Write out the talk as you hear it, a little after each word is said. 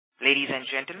Ladies and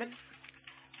gentlemen,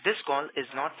 this call is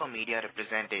not for media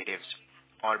representatives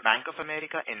or Bank of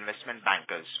America investment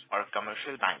bankers or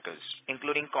commercial bankers,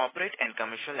 including corporate and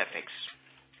commercial FX.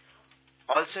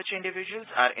 All such individuals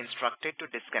are instructed to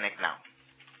disconnect now.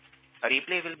 A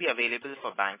replay will be available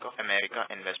for Bank of America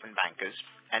investment bankers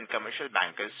and commercial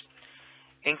bankers,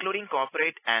 including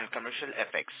corporate and commercial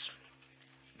FX.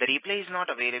 The replay is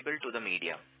not available to the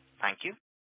media. Thank you.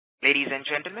 Ladies and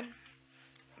gentlemen,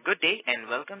 good day and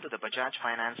welcome to the Bajaj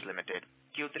Finance Limited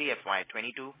Q3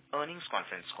 FY22 earnings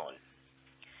conference call.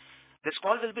 This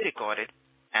call will be recorded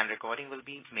and recording will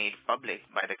be made public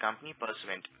by the company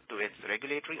pursuant to its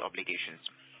regulatory obligations.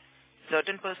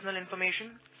 Certain personal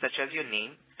information, such as your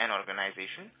name and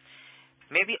organization,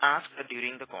 may be asked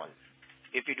during the call.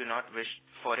 If you do not wish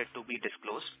for it to be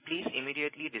disclosed, please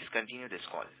immediately discontinue this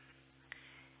call.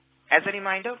 As a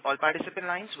reminder, all participant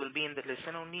lines will be in the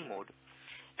listen-only mode,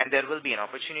 and there will be an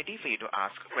opportunity for you to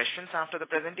ask questions after the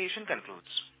presentation concludes.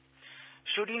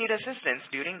 Should you need assistance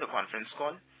during the conference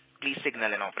call, please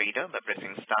signal an operator by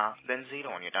pressing star then 0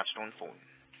 on your touchtone phone.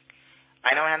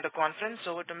 I now hand the conference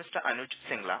over to Mr. Anuj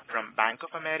Singla from Bank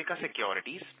of America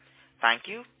Securities.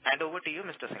 Thank you, and over to you,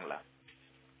 Mr. Singla.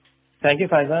 Thank you,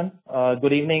 Faizan.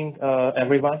 Good evening,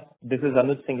 everyone. This is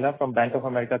Anuj Singla from Bank of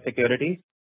America Securities.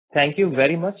 Thank you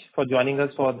very much for joining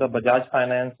us for the Bajaj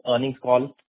Finance earnings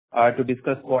call to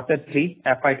discuss Q3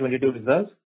 FY22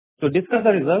 results. To discuss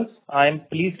the results, I am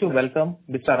pleased to welcome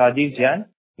Mr. Rajiv Jain,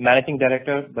 Managing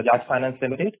Director, Bajaj Finance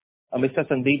Limited, Mr.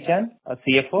 Sandeep Jain,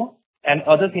 CFO, and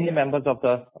other senior members of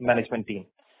the management team.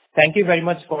 Thank you very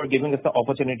much for giving us the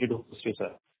opportunity to host you,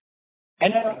 sir.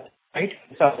 And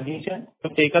Mr. Rajiv Jain to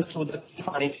take us through the key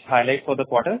financial highlights for the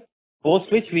quarter, post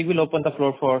which we will open the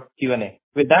floor for Q&A.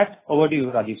 With that, over to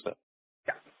you, Rajiv, sir.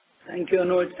 Yeah. Thank you,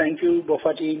 Anuj. Thank you,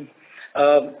 BOFA team.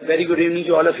 Very good evening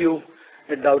to all of you.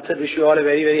 At the outset, wish you all a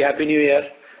very, very happy new year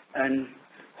and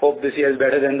hope this year is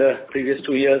better than the previous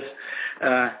 2 years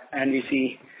and we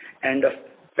see end of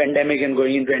pandemic and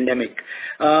going into endemic.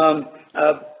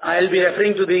 I'll be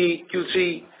referring to the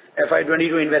Q3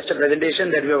 FY22 investor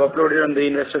presentation that we have uploaded on the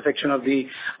investor section of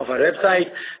our website.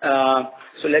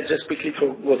 So let's just quickly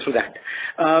go through that.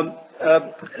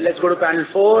 Let's go to panel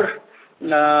 4.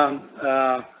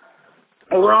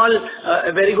 Overall,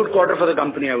 a very good quarter for the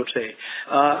company, I would say.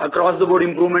 Across the board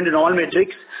improvement in all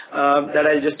metrics that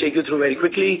I'll just take you through very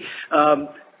quickly.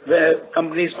 The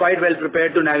company is quite well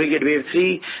prepared to navigate wave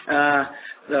 3,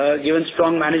 given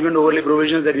strong management overlay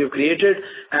provisions that we have created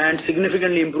and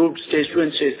significantly improved stage 2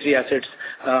 and stage 3 assets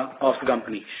of the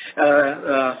company.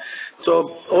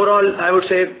 So overall, I would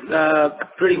say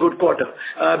pretty good quarter.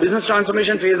 Business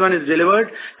transformation phase 1 is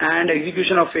delivered and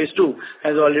execution of phase 2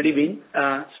 has already been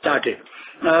started.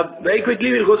 Very quickly,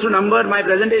 we'll go through number. My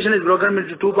presentation is broken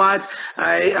into 2 parts.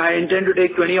 I intend to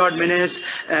take 20 odd minutes,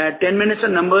 10 minutes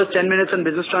on numbers, 10 minutes on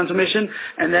business transformation,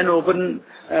 and then open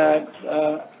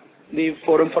the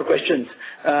forum for questions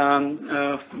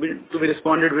to be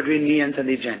responded between me and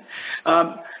Sandeep Jain.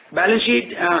 Balance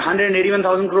sheet,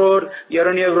 181,000 crore,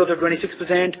 year-on-year growth of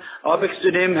 26%. OPEX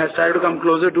to NIM has started to come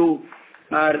closer to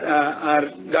our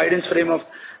guidance frame of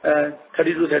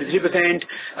 30-33%.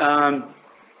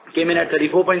 Came in at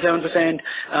 34.7%.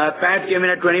 PAT came in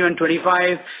at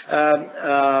 21.25.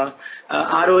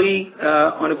 ROE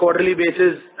on a quarterly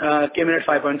basis came in at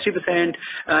 5.3%.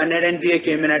 Net NPA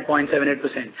came in at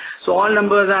 0.78%. So all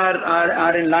numbers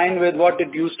are in line with what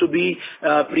it used to be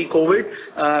pre-COVID.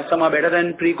 Some are better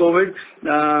than pre-COVID.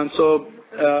 So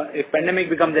if pandemic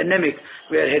becomes endemic,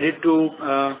 we are headed to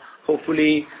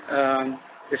hopefully a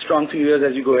strong few years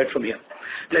as we go ahead from here.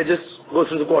 Let's just go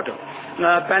through the quarter.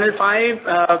 Panel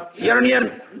 5, year-on-year,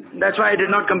 that's why I did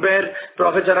not compare.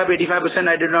 Profits are up 85%.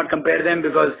 I did not compare them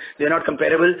because they're not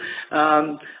comparable.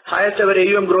 Highest ever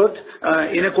AUM growth.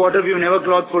 In a quarter, we've never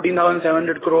clocked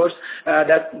 14,700 crores.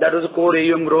 That was a core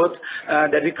AUM growth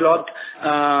that we clocked,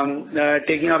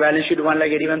 taking our balance sheet to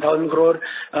 1,81,000 crore.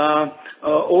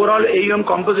 Overall AUM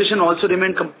composition also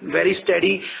remained very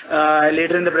steady.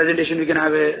 Later in the presentation, we can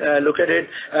have a look at it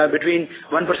between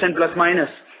 1% plus minus.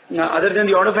 Other than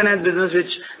the auto finance business,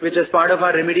 which as part of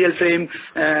our remedial frame,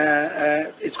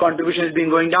 its contribution has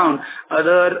been going down.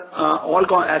 All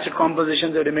asset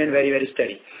compositions have remained very, very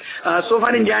steady. So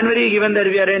far in January, given that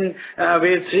we are in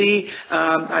wave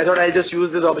 3, I thought I'll just use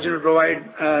this opportunity to provide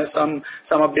some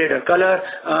update or color.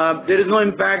 There is no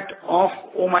impact of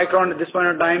Omicron at this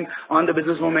point in time on the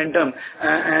business momentum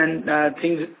and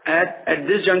things at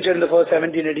this juncture in the first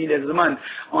 17-18 days of the month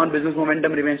on business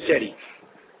momentum remains steady.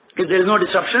 If there is no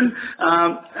disruption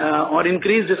or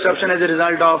increased disruption as a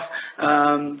result of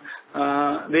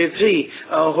wave 3,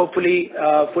 hopefully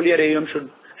full year AUM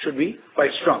should be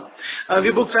quite strong.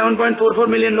 We booked 7.44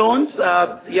 million loans.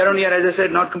 Year-on-year, as I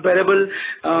said, not comparable.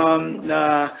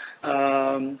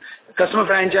 Customer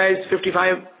franchise,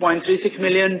 55.36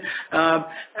 million.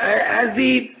 As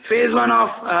the phase 1 of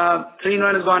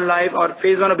 3-in-1 has gone live, or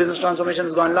phase 1 of business transformation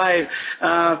has gone live,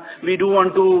 we do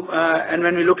want to, and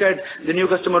when we look at the new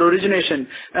customer origination,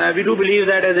 we do believe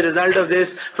that as a result of this,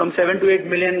 from 7 to 8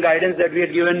 million guidance that we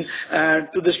had given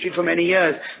to the street for many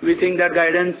years, we think that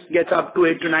guidance gets up to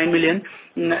 8 to 9 million.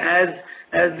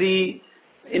 As the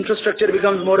infrastructure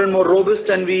becomes more and more robust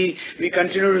and we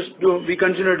continue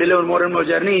to deliver more and more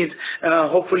journeys,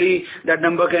 hopefully that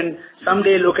number can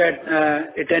someday look at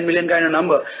a 10 million kind of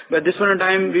number. But this point in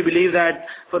time, we believe that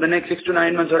for the next 6 to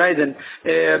 9 months horizon,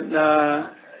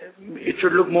 it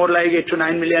should look more like 8 to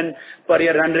 9 million per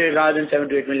year run rate rather than 7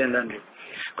 to 8 million run rate.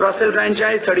 Cross-sell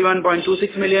franchise,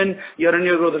 31.26 million,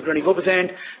 year-on-year growth of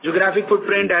 24%. Geographic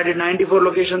footprint, added 94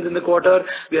 locations in the quarter.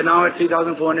 We are now at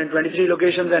 3,423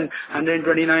 locations and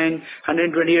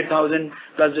 128,000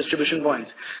 plus distribution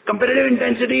points. Competitive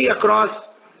intensity across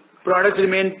products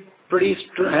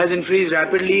has increased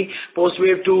rapidly.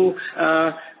 Post-wave 2,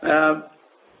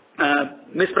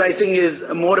 mispricing is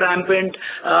more rampant.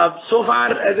 So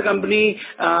far as a company,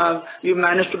 we've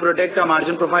managed to protect our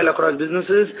margin profile across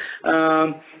businesses.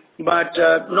 But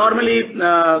normally,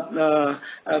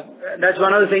 that's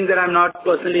one of the things that I'm not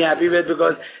personally happy with,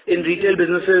 because in retail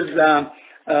businesses,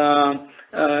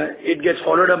 it gets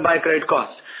followed up by credit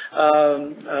cost.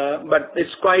 But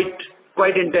it's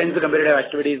quite intense, the competitive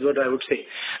activity is what I would say.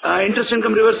 Interest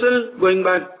income reversal, going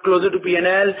back closer to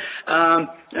P&L,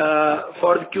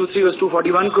 for Q3 was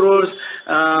 241 crores.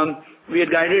 We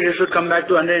had guided it should come back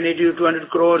to 180 to 200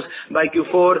 crores by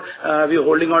Q4. We are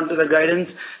holding on to the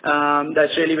guidance.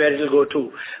 That's really where it will go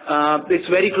to. It's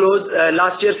very close.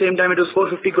 Last year, same time, it was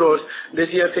 450 crores.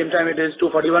 This year, same time, it is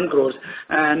 241 crores.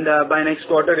 And by next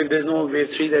quarter, if there's no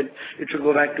wave 3, then it should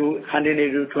go back to 180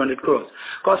 to 200 crores.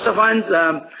 Cost of funds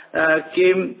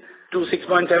came to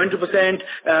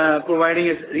 6.72%,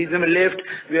 providing a reasonable lift.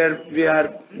 We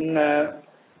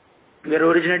are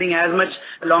originating as much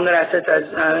longer assets as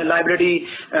liability.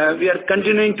 We are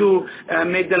continuing to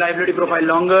make the liability profile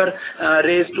longer,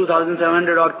 raise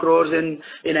 2,700 odd crores in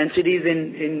NCDs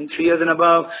in 3 years and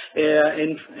above,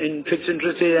 in fixed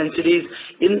interest rate NCDs.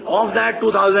 Of that,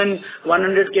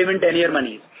 2,100 came in 10-year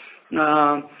money.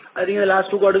 I think in the last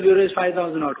 2 quarters, we raised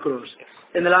 5,000 odd crores.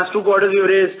 In the last 2 quarters, we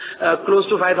raised close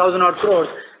to 5,000 odd crores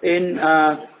in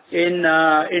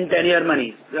 10-year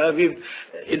money.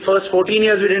 In first 14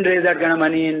 years, we didn't raise that kind of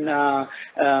money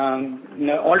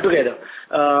altogether.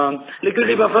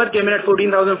 Liquidity buffer came in at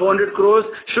 14,400 crores,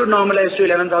 should normalize to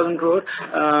 11,000 crores.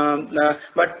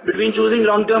 But between choosing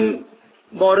long-term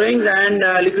borrowings and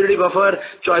liquidity buffer,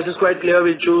 choice is quite clear.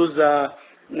 We'll choose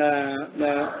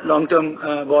long-term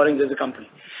borrowings as a company.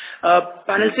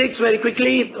 Panel 6, very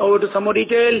quickly, over to some more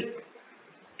detail.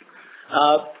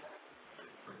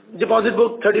 Deposit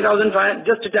book,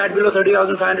 just a tad below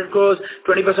 30,500 crores,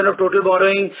 20% of total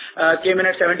borrowing, came in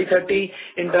at 70-30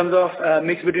 in terms of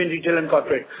mix between retail and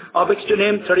corporate. OpEx to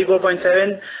NIM,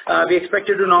 34.7. We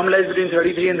expected to normalize between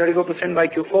 33 and 34% by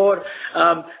Q4.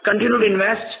 Continue to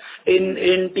invest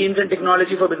in teams and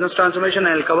technology for business transformation.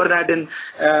 I'll cover that in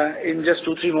just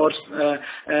 2-3 more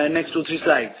next 2-3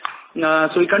 slides.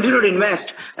 So we continue to invest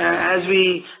as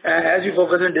we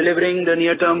focus on delivering the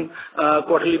near-term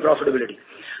quarterly profitability.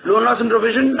 Loan loss and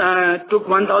provision took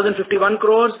 1,051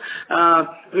 crores.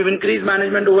 We've increased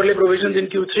management overlay provisions in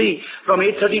Q3 from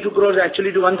 832 crores actually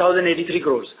to 1,083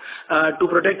 crores to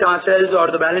protect ourselves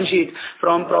or the balance sheet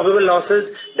from probable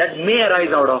losses that may arise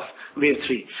out of Wave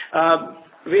 3.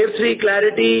 Wave 3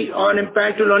 clarity on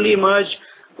impact will only emerge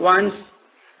once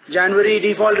January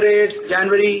default rates,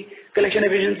 January collection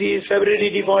efficiencies, February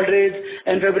default rates,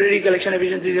 and February collection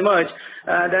efficiencies emerge.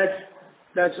 That's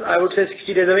I would say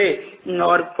 60 days away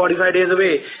or 45 days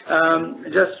away,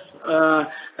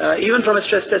 even from a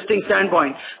stress testing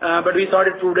standpoint. But we thought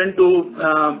it prudent to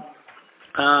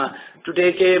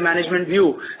take a management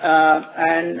view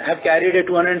and have carried a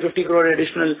 250 crore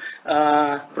additional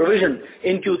provision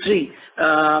in Q3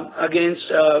 against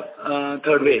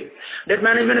third wave. Debt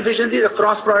management efficiencies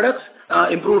across products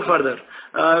improved further.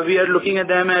 We are looking at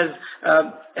them as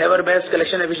ever best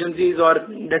collection efficiencies or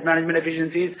debt management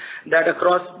efficiencies that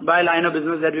across by line of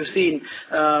business that we've seen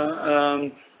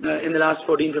in the last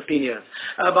 14-15 years.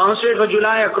 Bounce rate for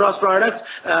July across products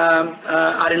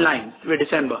are in line with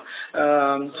December.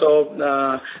 So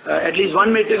at least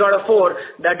one metric out of 4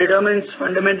 that determines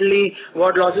fundamentally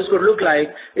what losses could look like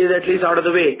is at least out of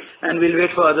the way, and we'll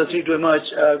wait for other 3 to emerge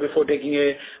before taking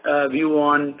a view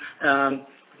on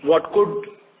what could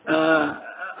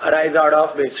arise out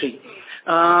of wave 3.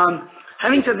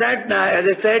 Having said that, as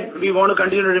I said, we want to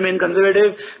continue to remain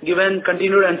conservative given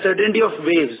continued uncertainty of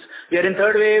waves. We are in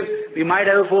third wave. We might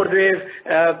have a fourth wave.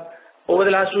 Over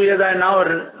the last 2 years, I now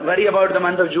worry about the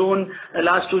month of June. The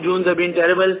last 2 Junes have been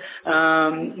terrible.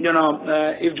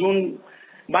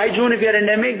 By June, if we are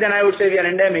endemic, then I would say we are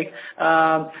endemic.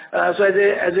 So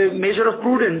as a measure of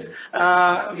prudence,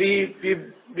 we've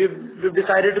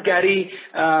decided to carry,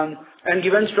 and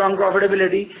given strong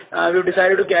profitability, we've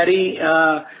decided to carry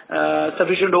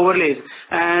sufficient overlays.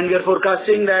 And we are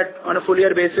forecasting that on a full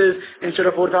year basis, instead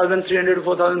of 4,300 to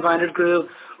 4,500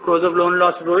 crores of loan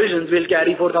loss provisions, we'll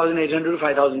carry 4,800 to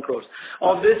 5,000 crores.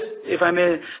 Of this, if I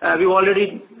may, we've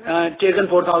already taken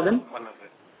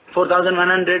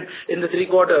 4,100 in the 3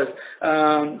 quarters,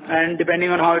 and depending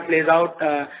on how it plays out,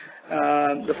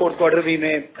 the fourth quarter we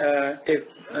may take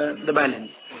the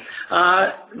balance.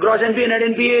 Gross NPA, net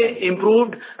NPA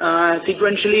improved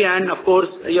sequentially, and of course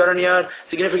year on year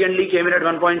significantly, came in at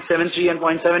 1.73 and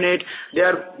 0.78. They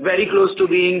are very close to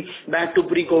being back to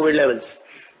pre-COVID levels.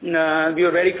 We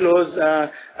are very close,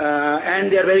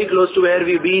 and they are very close to where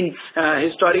we've been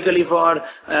historically for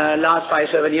last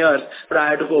 5-7 years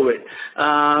prior to COVID.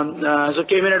 So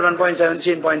came in at 1.73 and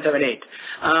 0.78.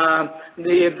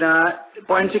 The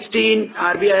 0.16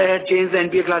 RBI had changed the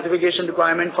NPA classification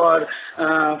requirement for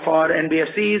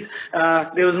NBFCs.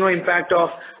 There was no impact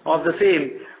of the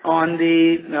same on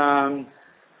the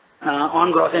on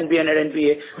gross NPA and net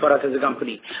NPA for us as a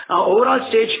company. Overall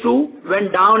stage 2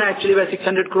 went down actually by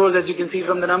 600 crores, as you can see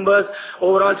from the numbers.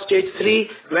 Overall stage 3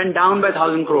 went down by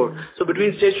 1,000 crores. So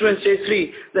between stage 2 and stage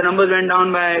 3, the numbers went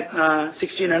down by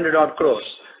 1,600 odd crores.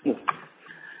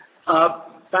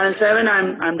 Panel 7,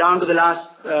 I'm down to the last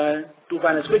 2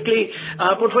 panels quickly.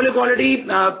 Portfolio quality,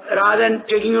 rather than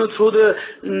taking you through the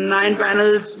 9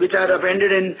 panels which are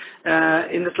appended in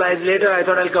the slides later, I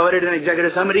thought I'll cover it in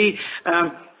executive summary.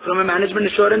 From a management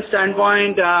assurance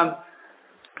standpoint, 7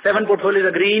 portfolios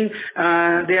are green.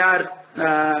 They are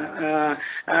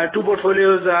 2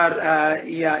 portfolios are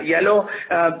yellow.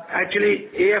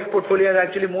 Actually, AF portfolio has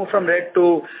actually moved from red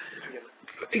to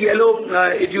yellow.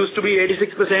 It used to be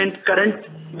 86% current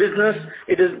business.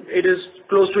 It is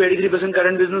close to 83%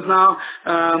 current business now.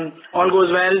 All goes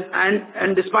well,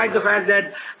 and despite the fact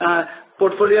that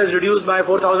portfolio has reduced by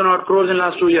 4,000 odd crores in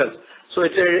last 2 years. So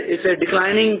it's a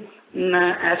declining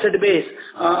asset base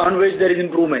on which there is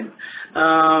improvement.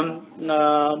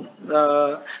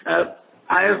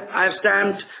 I have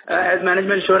stamped as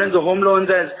management assurance the home loans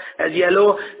as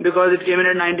yellow because it came in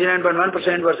at 99.1%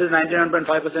 versus 99.5%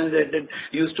 that it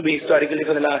used to be historically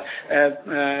for the last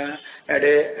at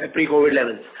a pre-COVID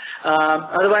levels.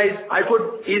 Otherwise, I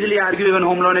could easily argue even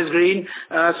home loan is green.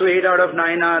 So 8 out of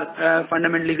 9 are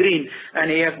fundamentally green, and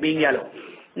AF being yellow.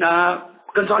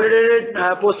 Consolidated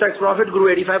post-tax profit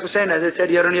grew 85%, as I said,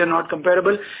 year on year, not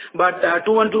comparable, but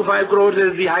 2,125 crores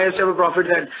is the highest ever profit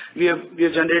that we have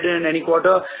generated in any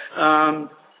quarter.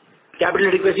 Capital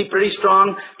adequacy pretty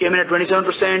strong, came in at 27%.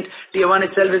 Tier 1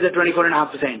 itself is at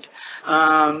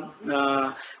 24.5%.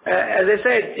 As I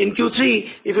said, in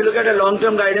Q3, if you look at a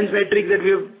long-term guidance matrix that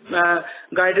we've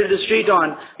guided the street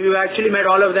on, we've actually met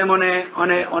all of them on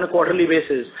a quarterly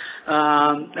basis.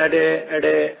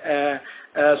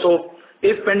 So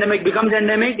if pandemic becomes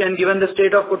endemic, and given the state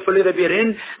of portfolio that we are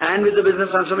in, and with the business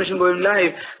transformation going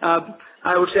live,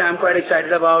 I would say I'm quite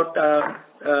excited about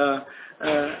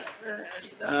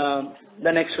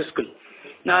the next fiscal.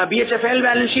 Now, BHFL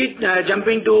balance sheet,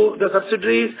 jumping to the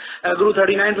subsidiaries, grew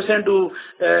 39% to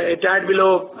a tad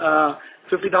below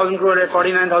 50,000 crore at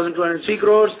 49,203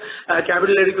 crores.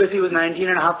 Capital adequacy was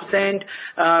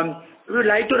 19.5%. We would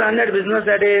like to run that business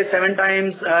at a 7.5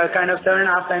 times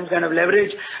kind of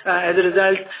leverage. As a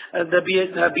result, the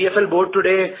BFL board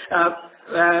today,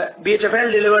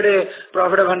 BHFL delivered a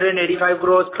profit of 185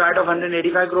 crores, PAT of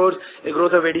 185 crores, a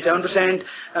growth of 87%.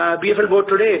 BFL board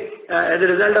today, as a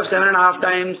result of 7.5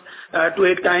 times to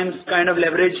 8 times kind of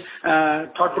leverage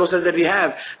thought process that we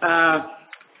have,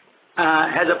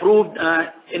 has approved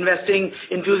infusing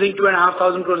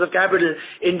 2,500 crores of capital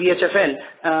in BHFL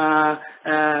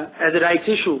as a rights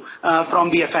issue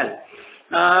from BFL.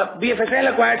 BFSL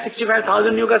acquired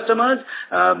 65,000 new customers.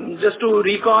 Just to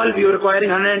recall, we were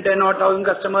acquiring 110,000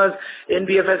 customers in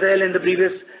BFSL in the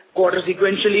previous quarter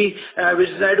sequentially. We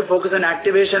decided to focus on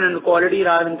activation and quality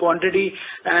rather than quantity.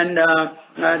 And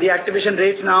the activation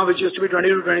rates now, which used to be 20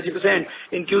 to 23%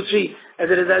 in Q3,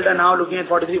 as a result are now looking at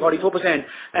 43-44%.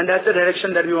 And that's the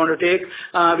direction that we want to take.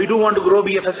 We do want to grow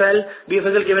BFSL.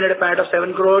 BFSL came in at a PAT of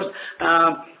 7 crores.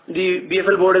 The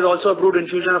BFL board has also approved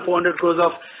infusion of 400 crores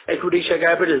of equity share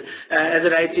capital as a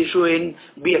rights issue in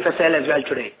BFSL as well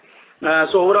today.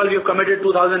 So overall, we have committed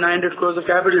 2,900 crores of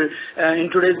capital in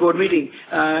today's board meeting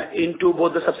into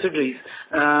both the subsidiaries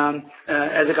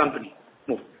as a company.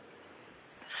 Move.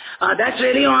 That's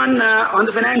really on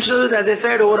the financials. As I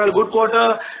said, overall good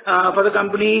quarter for the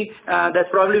company. That's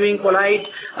probably being polite,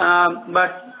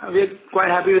 but we're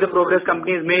quite happy with the progress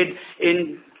company has made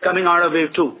in coming out of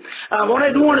wave 2. What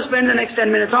I do want to spend the next 10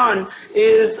 minutes on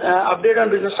is update on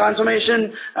business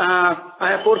transformation.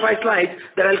 I have 4 or 5 slides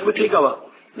that I'll quickly cover.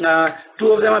 2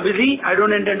 of them are busy. I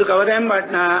don't intend to cover them, but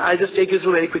I'll just take you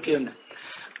through very quickly on them.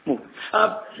 Move.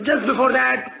 Just before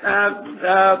that,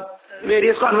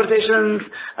 various conversations,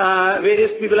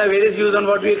 various people have various views on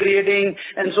what we are creating,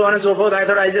 and so on and so forth. I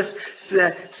thought I'd just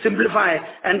simplify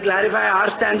and clarify our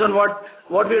stance on what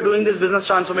we are doing this business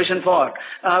transformation for.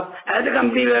 As a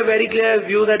company, we have a very clear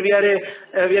view that we are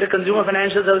a consumer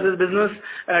financial services business,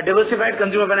 diversified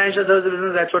consumer financial services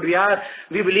business. That's what we are.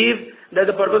 We believe that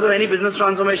the purpose of any business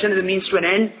transformation is a means to an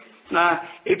end.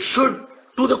 It should,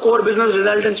 to the core business,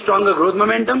 result in stronger growth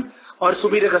momentum, or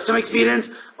superior customer experience,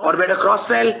 or better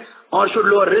cross-sell, or should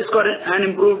lower risk and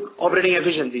improve operating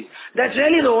efficiency. That's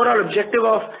really the overall objective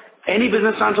of any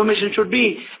business transformation should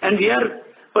be, and we are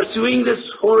pursuing this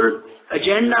whole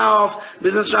agenda of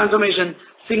business transformation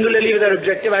singularly with our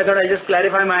objective. I thought I'd just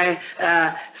clarify my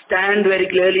stand very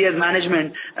clearly as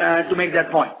management to make that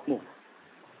point. Move.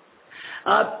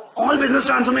 All business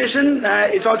transformation,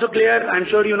 it's also clear, I'm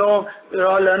sure you know, we're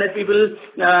all learned people.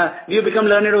 We have become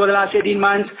learned over the last 18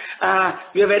 months.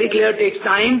 We are very clear, it takes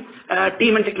time,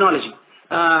 team and technology.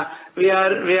 We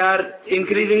are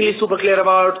increasingly super clear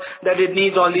about that it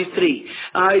needs all these 3.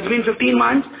 It's been 15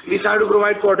 months. We started to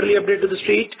provide quarterly update to the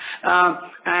street,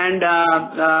 and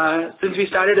since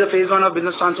we started the phase 1 of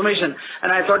business transformation,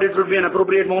 and I thought it would be an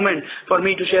appropriate moment for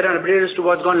me to share an update as to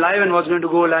what's gone live and what's going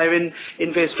to go live in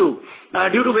phase 2.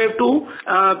 Due to wave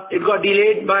 2, it got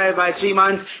delayed by 3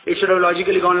 months. It should have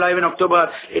logically gone live in October.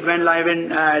 It went live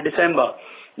in December.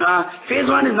 Phase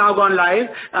 1 is now gone live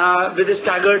with a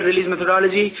staggered release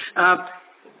methodology.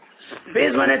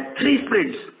 Phase 1 had 3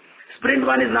 sprints. Sprint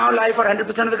 1 is now live for 100% of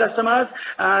the customers.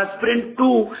 Sprint 2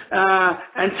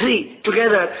 and 3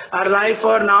 together are live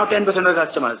for now 10% of the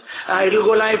customers. It will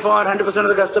go live for 100% of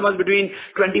the customers between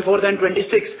 24th and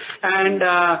 26th, and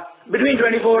between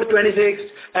 24th, 26th,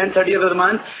 and 30th of the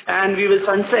month, and we will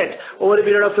sunset over a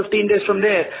period of 15 days from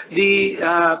there. The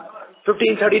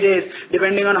 15-30 days,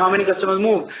 depending on how many customers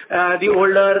move, the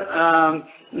older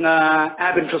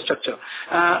app infrastructure.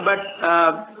 But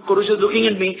Kurush is looking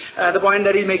at me. The point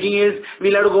that he's making is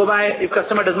we'll have to go by, if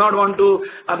customer does not want to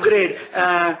upgrade,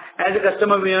 as a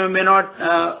customer we may not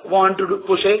want to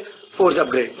push a force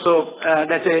upgrade. So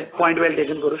that's a point well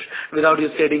taken, Kurush, without you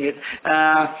stating it.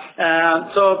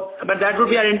 But that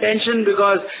would be our intention,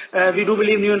 because we do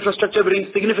believe new infrastructure brings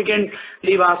significantly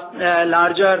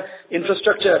larger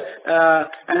infrastructure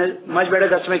and a much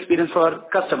better customer experience for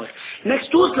customers.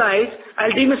 Next 2 slides,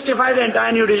 I'll demystify the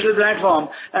entire new digital platform,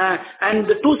 and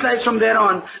the 2 slides from there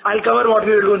on, I'll cover what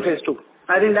we will do in phase 2.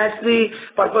 I think that's the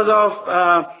purpose of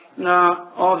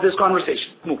this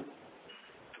conversation. Move.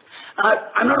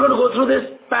 I'm not going to go through this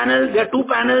panel. There are 2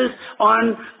 panels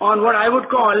on what I would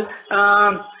call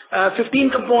 15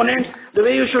 components. The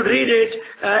way you should read it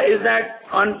is that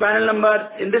on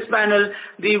in this panel,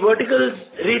 the verticals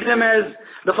read them as,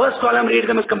 the first column read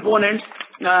them as components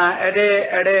at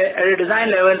a design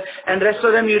level, and rest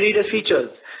of them you read as features.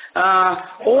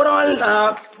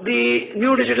 Overall, the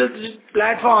new digital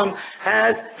platform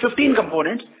has 15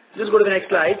 components. Just go to the next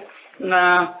slide.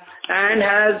 And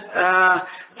has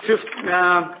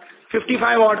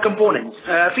 55 odd components,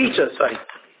 features, sorry.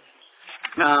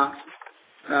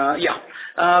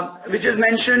 Which is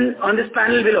mentioned on this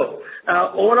panel below.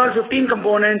 Overall 15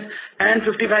 components and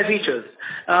 55 features.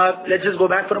 Let's just go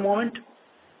back for a moment.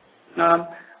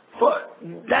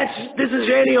 This is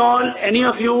really all any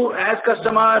of you as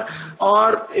customer,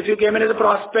 or if you came in as a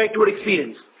prospect, would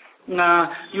experience.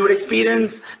 You would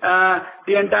experience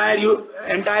the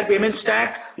entire payment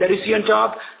stack that you see on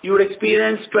top. You would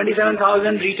experience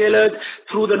 27,000 retailers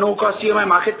through the no-cost EMI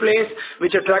marketplace,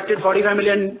 which attracted 45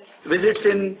 million visits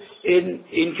in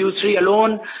Q3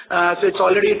 alone. So it's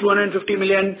already 250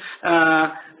 million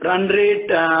run rate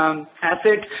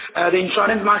asset. The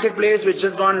insurance marketplace, which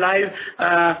has gone live,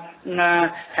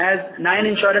 has 9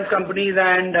 insurance companies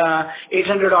and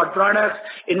 800 odd products.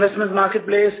 Investments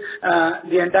marketplace,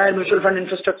 the entire mutual fund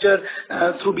infrastructure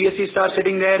through BSE Star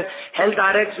sitting there. Health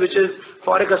RX, which is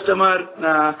for a customer,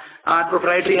 our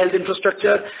proprietary health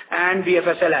infrastructure, and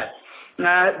BFSL app.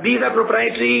 These are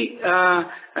proprietary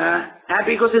app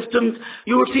ecosystems.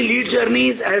 You would see lead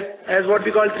journeys as what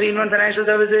we call 3-in-1 financial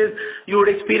services. You would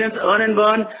experience earn and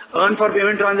burn, earn for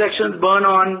payment transactions, burn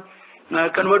on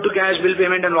convert to cash, bill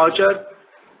payment and voucher.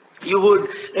 You would,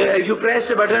 if you pressed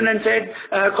a button and said,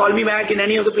 call me back in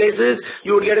any of the places,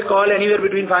 you would get a call anywhere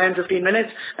between 5 and 15 minutes,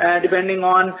 depending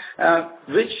on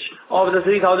which of the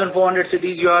 3,400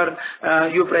 cities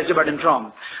you press a button from.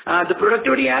 The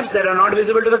productivity apps that are not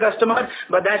visible to the customer,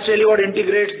 but that's really what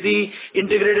integrates the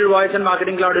integrated voice and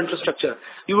marketing cloud infrastructure.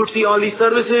 You would see all these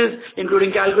services,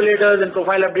 including calculators and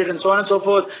profile updates and so on and so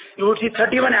forth. You would see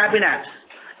 31 app-in-apps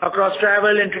across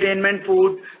travel, entertainment,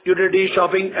 food, utility,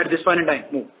 shopping at this point in time.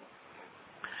 Move.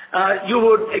 You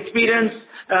would experience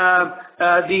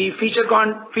the featured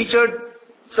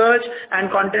search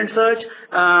and content search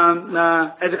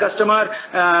as a customer,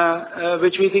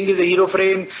 which we think is a hero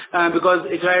frame because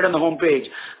it's right on the home page.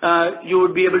 You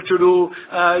would be able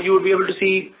to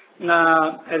see,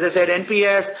 as I said,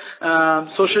 NPS,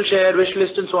 social share, wish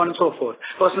list, and so on and so forth.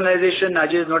 Personalization,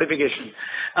 nudges, notification.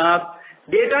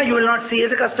 Data you will not see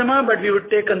as a customer, but we would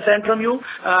take consent from you.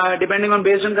 Depending on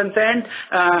based on consent,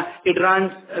 it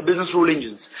runs business rule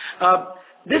engines.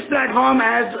 This platform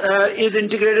is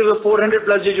integrated with 400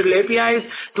 plus digital APIs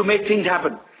to make things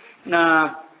happen.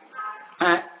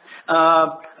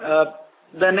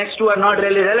 The next two are not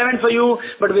really relevant for you,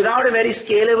 but without a very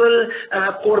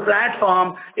scalable core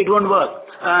platform, it won't work.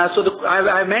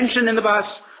 I mentioned in the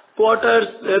past quarters,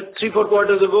 3-4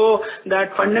 quarters ago,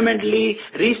 that fundamentally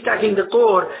restacking the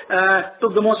core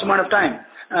took the most amount of time,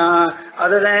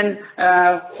 other than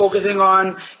focusing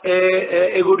on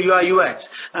a good UI UX.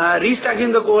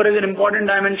 Restacking the core is an important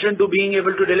dimension to being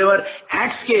able to deliver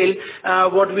at scale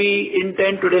what we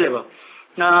intend to deliver.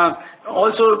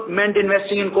 Also meant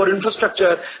investing in core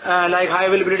infrastructure like high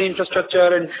availability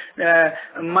infrastructure and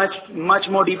much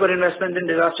more deeper investment in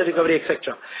disaster recovery,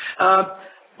 etc.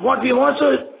 What we've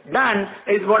also done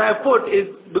is what I've put is,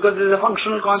 because this is a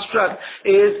functional construct,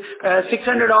 is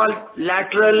 600 all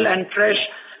lateral and fresh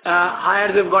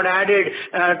hires have got added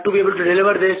to be able to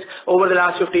deliver this over the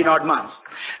last 15 odd months.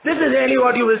 This is really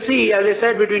what you will see, as I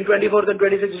said, between 24th and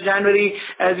 26th of January,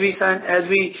 as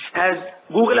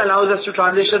Google allows us to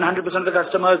transition 100% of the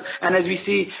customers, and as we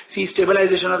see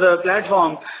stabilization of the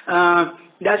platform.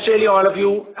 That's really all of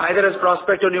you, either as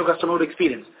prospect or new customer, would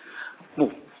experience.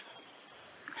 Move.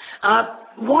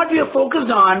 What we are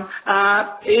focused on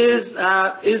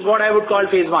is what I would call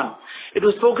phase 1. It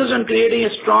was focused on creating a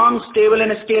strong, stable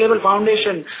and a scalable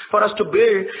foundation for us to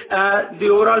build the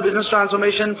overall business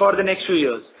transformation for the next few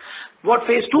years. What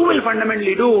phase 2 will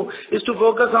fundamentally do is to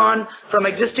focus on from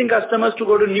existing customers to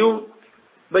go to new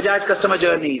Bajaj customer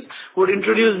journeys, would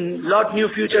introduce lot new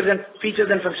features and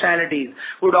functionalities,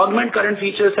 would augment current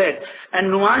feature set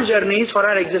and nuance journeys for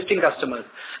our existing customers,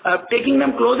 taking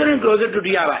them closer and closer to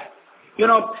DIY.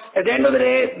 At the end of the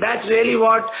day, that's really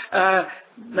what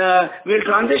we'll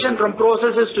transition from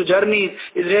processes to journeys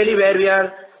is really where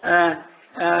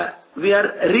we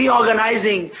are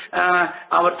reorganizing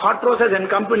our thought process and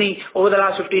company over the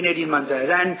last 15-18 months.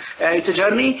 And it's a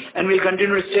journey, and we'll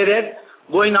continue to stay there,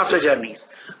 going after journeys.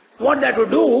 What that would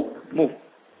do,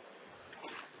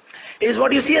 is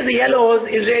what you see as the yellows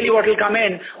is really what will come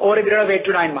in over a period of 8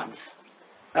 to 9 months.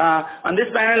 On this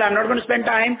panel, I'm not going to spend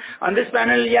time. On this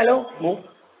panel, yellow, move.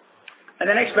 And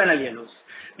the next panel, yellows.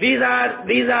 These are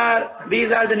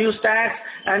the new stacks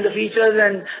and the features,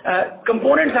 and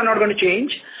components are not going to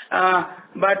change,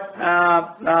 but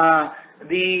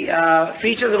the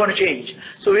features are going to change.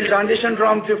 So we'll transition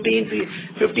from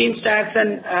 15 stacks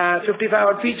and 55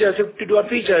 odd features, 52 odd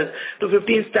features to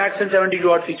 15 stacks and 72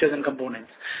 odd features and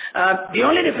components. The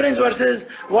only difference versus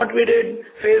what we did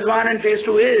phase 1 and phase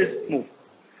 2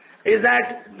 is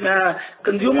that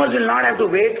consumers will not have to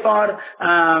wait for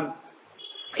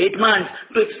 8 months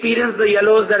to experience the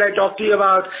yellows that I talked to you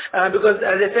about, because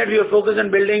as I said, we are focused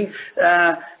on building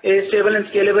a stable and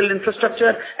scalable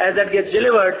infrastructure. As that gets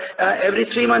delivered, every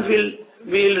 3 months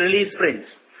we'll release sprints.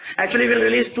 Actually, we'll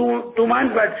release two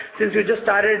months, but since we just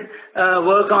started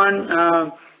work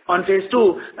on phase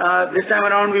 2, this time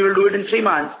around we will do it in 3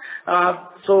 months.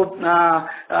 So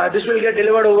this will get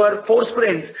delivered over 4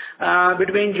 sprints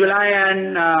between July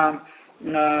and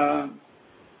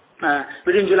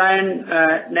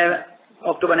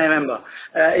October, November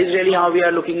is really how we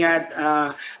are looking at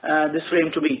this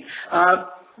frame to be.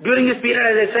 During this period,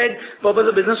 as I said, purpose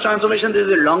of business transformation, this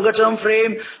is a longer term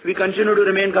frame. We continue to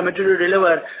remain committed to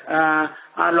deliver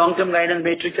our long-term guidance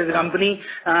matrix as a company.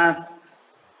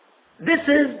 This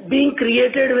is being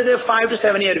created with a 5 to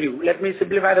 7 year view. Let me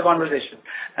simplify the conversation.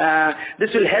 This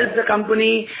will help the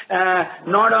company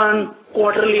not on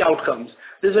quarterly outcomes.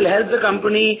 This will help the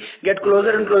company get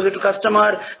closer and closer to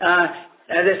customer.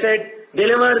 As I said,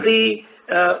 deliver the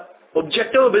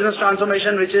objective of business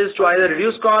transformation, which is to either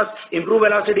reduce costs, improve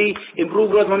velocity,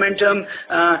 improve growth momentum,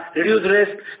 reduce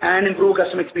risk, and improve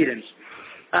customer experience.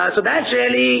 So that's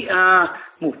really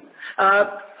move.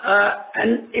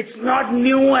 And it's not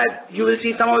new, as you will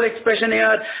see some of the expression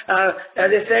here, as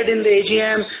I said in the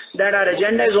AGM, that our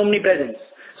agenda is omnipresence.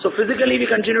 So physically we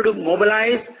continue to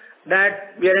mobilize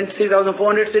that. We are in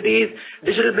 3,400 cities,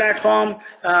 digital platform,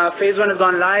 phase 1 has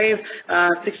gone live,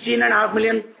 16.5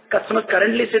 million customers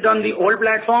currently sit on the old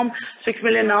platform, 6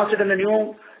 million now sit on the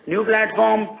new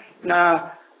platform,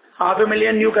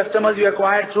 500,000 new customers we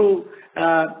acquired through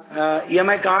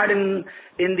EMI card in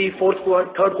the third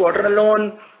quarter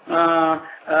alone.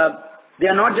 They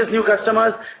are not just new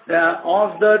customers.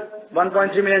 Of the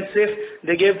 1.3 million SIF,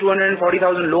 they gave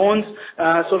 240,000 loans.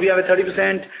 So we have a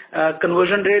 30%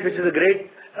 conversion rate, which is a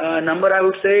great number, I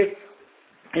would say.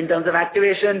 In terms of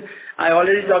activation, I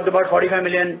already talked about 45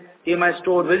 million EMI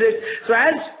store visits. So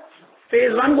as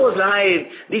phase 1 goes live,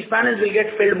 these panels will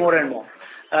get filled more and more.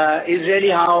 Is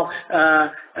really how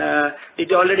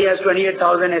it already has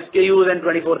 28,000 SKUs and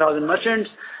 24,000 merchants.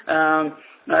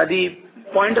 The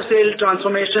point of sale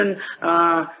transformation,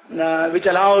 which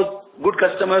allows good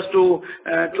customers to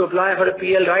apply for a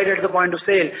PL right at the point of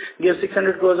sale, gives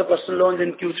 600 crores of personal loans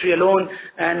in Q3 alone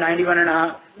and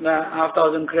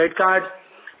 91,500 credit cards.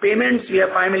 Payments, we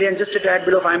have 5 million, just a tad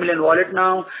below 5 million wallet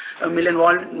now, a million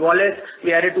wallets.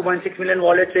 We added 2.6 million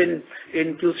wallets in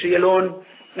Q3 alone.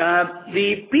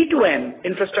 The P2M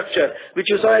infrastructure, which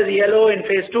you saw as yellow in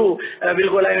phase 2,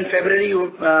 will go live in February.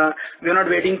 We are not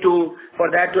waiting for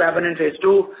that to happen in phase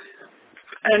 2.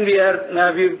 And we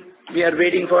are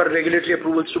waiting for regulatory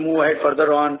approvals to move ahead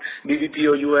further on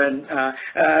BBPOU and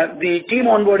the team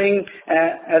onboarding,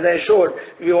 as I showed,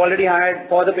 we already hired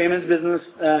for the payments business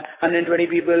 120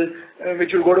 people,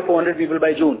 which will go to 400 people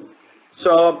by June.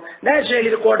 So that's really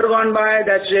the quarter gone by.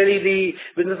 That's really the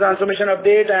business transformation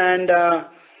update, and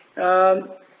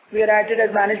we are at it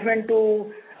as management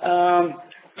to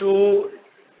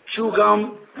chew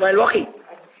gum while walking.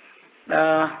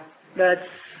 That's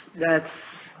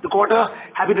the quarter.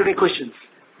 Happy to take questions.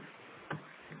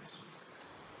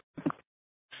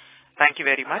 Thank you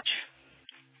very much.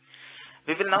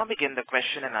 We will now begin the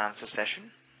question and answer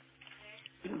session.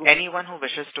 Anyone who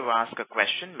wishes to ask a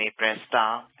question may press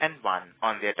star and 1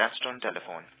 on their touchtone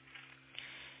telephone.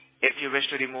 If you wish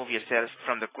to remove yourself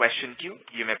from the question queue,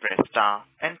 you may press star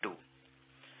and 2.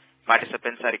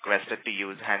 Participants are requested to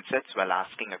use handsets while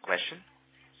asking a question.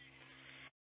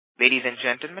 Ladies and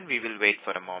gentlemen, we will wait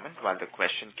for a moment while the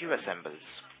question queue assembles.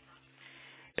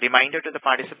 Reminder to the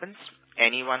participants,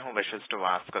 anyone who wishes to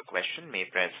ask a question may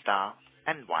press star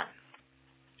and 1.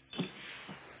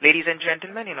 Ladies and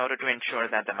gentlemen, in order to ensure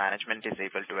that the management is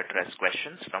able to address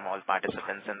questions from all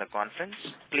participants in the conference,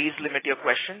 please limit your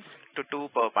questions to 2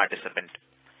 per participant.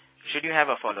 Should you have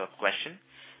a follow-up question,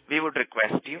 we would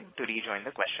request you to rejoin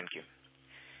the question queue.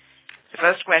 The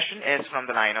first question is from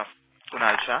the line of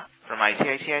Kunal Shah from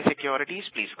ICICI Securities.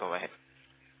 Please go ahead.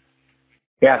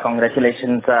 Yeah,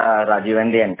 congratulations, Rajiv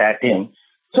and the entire team.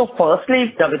 So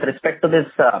firstly, with respect to this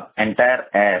entire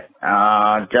app,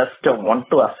 just want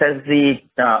to assess the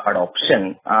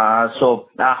adoption. So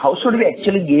how should we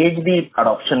actually gauge the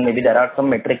adoption? Maybe there are some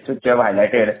metrics which you have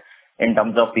highlighted in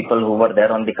terms of people who were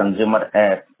there on the consumer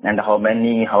app and how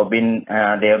many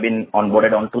they have been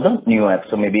onboarded onto the new app.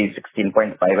 So maybe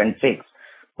 16.5 and 6.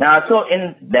 So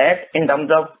in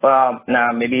terms of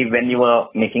maybe when you were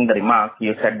making the remark,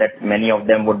 you said that many of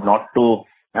them would not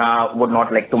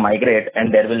like to migrate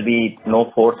and there will be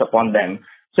no force upon them.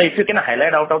 So if you can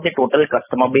highlight out of the total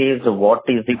customer base, what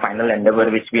is the final endeavor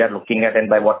which we are looking at and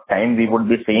by what time we would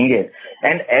be seeing it?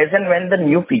 And as and when the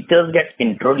new features get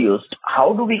introduced,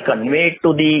 how do we convey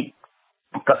to the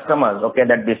customers, okay,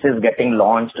 that this is getting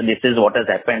launched, this is what has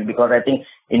happened? Because I think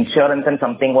insurance and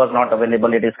something was not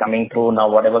available, it is coming through now,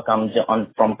 whatever comes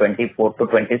on from 24 to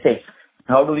 26.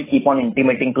 How do we keep on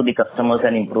intimating to the customers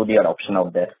and improve the adoption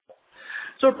out there?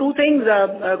 So 2 things,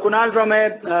 Kunal, from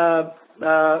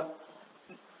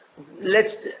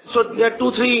so there are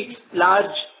 2-3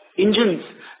 large engines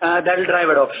that will drive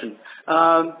adoption.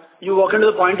 You walk into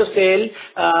the point of sale,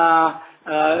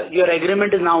 your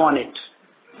agreement is now on it.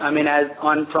 I mean,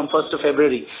 from 1st of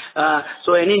February.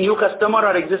 So any new customer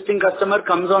or existing customer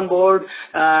comes on board,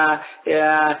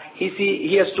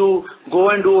 he has to go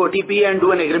and do OTP and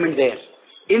do an agreement there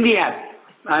in the app.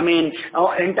 I mean,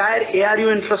 our entire ARU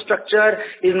infrastructure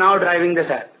is now driving this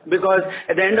app, because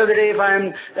at the end of the day, if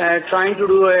I'm trying to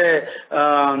do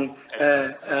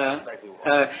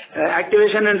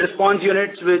activation and response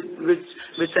units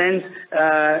which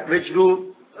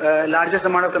do largest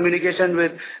amount of communication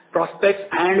with prospects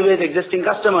and with existing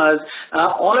customers,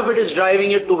 all of it is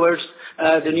driving it towards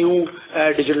the new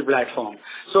digital platform.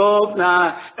 So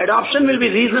adoption will be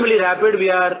reasonably rapid. We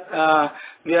are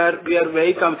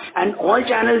very and all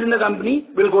channels in the company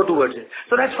will go towards it.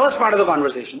 So that's first part of the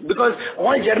conversation, because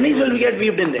all journeys will get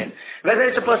weaved in there. Whether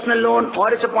it's a personal loan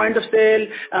or it's a point of sale,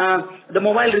 the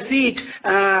mobile receipt.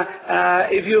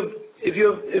 If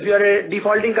you're a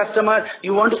defaulting customer,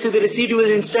 you want to see the receipt, you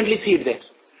will instantly see it there.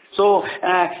 So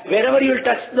wherever you will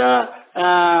touch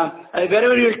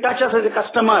us as a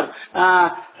customer,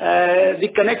 the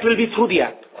connect will be through the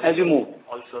app as you move.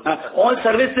 All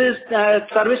service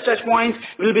touch points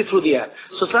will be through the app.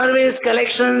 So service,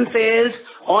 collection, sales,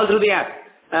 all through the app.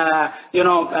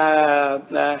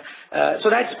 So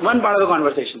that's one part of the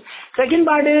conversation. Second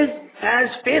part is, as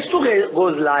phase 2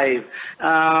 goes live,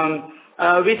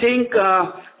 we think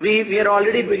we are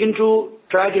already beginning to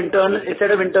track a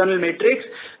set of internal metrics.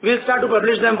 We'll start to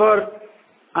publish them for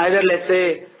either, let's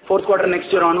say, fourth quarter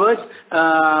next year onwards.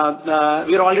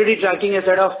 We are already tracking a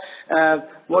set of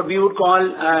what we would call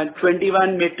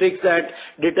 21 metrics that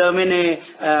determine a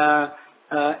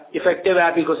effective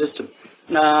app ecosystem.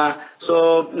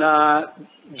 So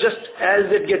just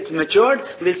as it gets matured,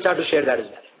 we'll start to share that as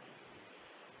well.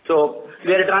 So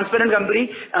we are a transparent company,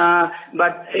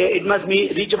 but it must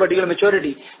reach a particular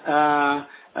maturity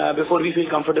before we feel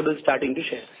comfortable starting to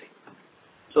share.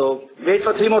 So wait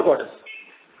for 3 more quarters.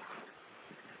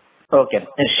 Okay,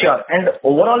 sure. And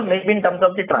overall, maybe in terms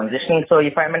of the transitioning, so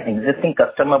if I'm an existing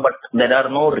customer, but there are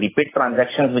no repeat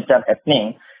transactions which are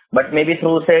happening, but maybe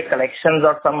through, say, collections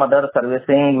or some other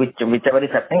servicing, whichever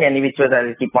is happening, any which way I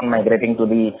will keep on migrating to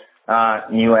the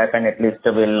new app, and at least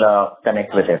will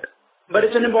connect with it. But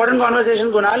it's an important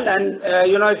conversation, Kunal, and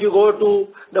if you go to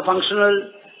the functional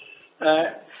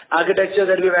architecture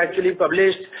that we've actually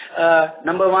published,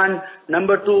 number 1,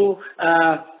 number 2,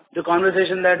 the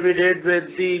conversation that we did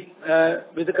with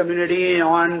the community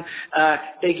on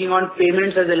taking on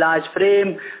payments as a large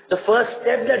frame, the first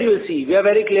step that you will see, we are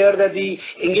very clear that the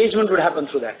engagement would happen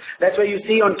through that. That's why you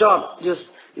see on top, just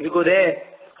if you go there,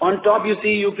 on top you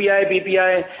see UPI,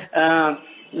 BPI,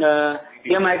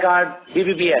 EMI card,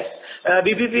 BPPS.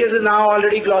 BPPS is now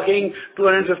already clocking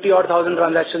 250,000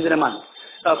 transactions in a month.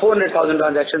 400,000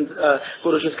 transactions,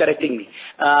 Kurush is correcting me,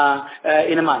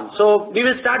 in a month. So we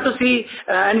will start to see,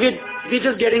 and we're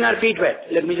just getting our feet wet.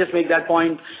 Let me just make that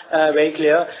point very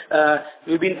clear.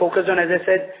 We've been focused on, as I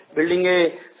said, building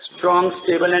a strong,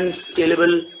 stable and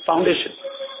scalable foundation.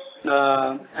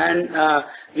 And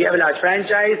we have a large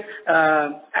franchise,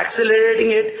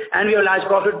 accelerating it, and we have a large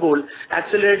profit pool.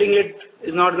 Accelerating it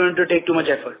is not going to take too much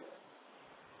effort.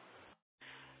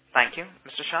 Thank you.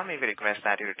 Mr. Shah, may we request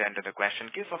that you return to the question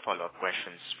queue for follow-up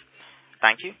questions.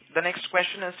 Thank you. The next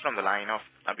question is from the line of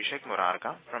Abhishek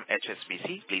Murarka from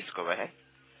HSBC. Please go ahead.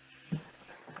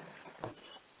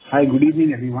 Hi, good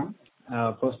evening, everyone.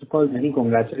 First of all, many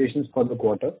congratulations for the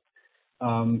quarter.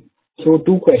 So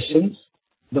 2 questions.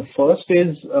 The first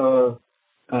is, on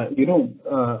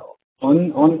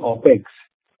OpEx.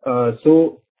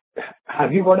 So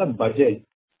have you got a budget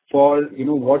for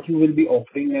what you will be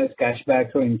offering as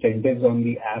cashbacks or incentives on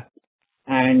the app?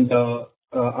 And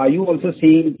are you also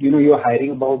seeing, you've hired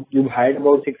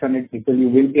about 600 people, you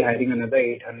will be hiring another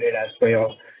 800 as per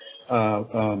your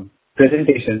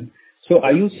presentation. So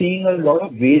are you seeing a lot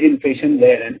of wage inflation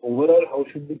there? And overall, how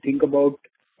should we think about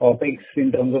OpEx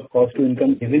in terms of cost to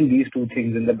income, given these 2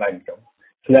 things in the background?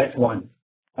 So that's one.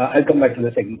 I'll come back to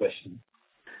the second question.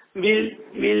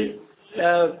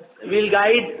 We'll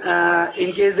guide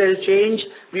in case there is change.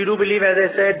 We do believe, as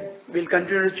I said, we'll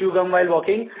continue to chew gum while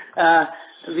walking.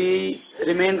 We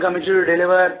remain committed to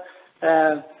deliver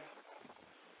 33%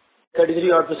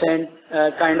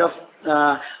 kind of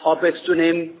OpEx to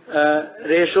name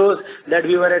ratios that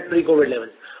we were at pre-COVID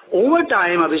levels. Over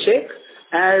time, Abhishek,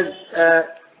 as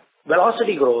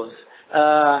velocity grows,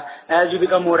 as you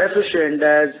become more efficient,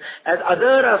 as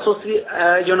other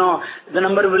the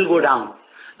number will go down.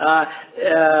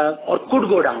 Or could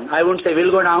go down. I won't say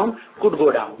will go down, could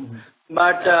go down. Mm-hmm.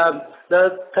 But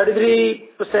the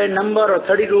 33% number, or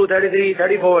 32, 33,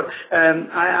 34,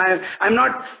 I'm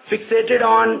not fixated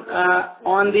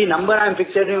on the number. I'm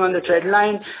fixating on the trend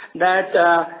line that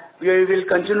we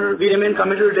remain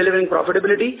committed to delivering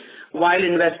profitability while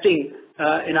investing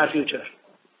in our future.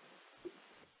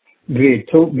 Great.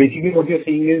 So basically what you're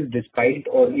saying is despite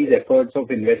all these efforts of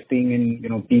investing in,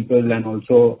 people and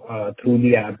also through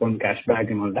the app on cashback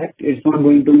and all that, it's not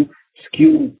going to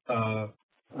skew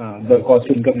the cost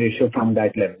to income ratio from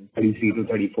that level, 33 to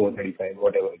 34, 35,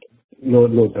 whatever it is, low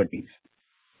 30s.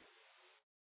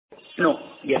 No.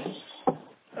 Yes.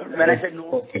 When I said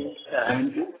no. Okay.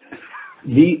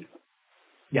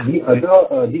 And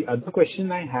the other question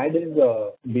I had is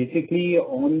basically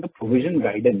on the provision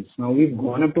guidance. Now we've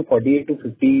gone up to 48 to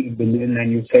 50 billion,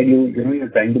 and you said you're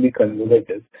trying to be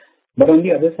conservative. But on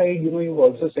the other side, you've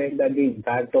also said that the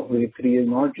impact of wave 3 is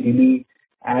not really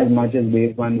as much as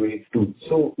wave 1, wave 2.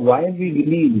 So why have we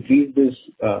really increased this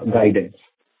guidance?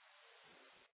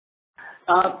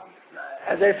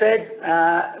 As I said,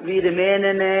 we remain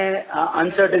in a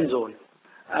uncertain zone.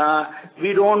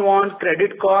 We don't want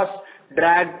credit costs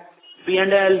drag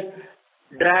P&L,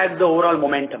 drag the overall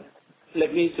momentum.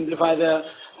 Let me simplify the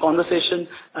conversation.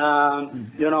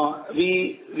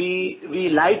 We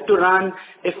like to run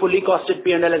a fully costed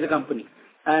P&L as a company,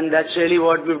 and that's really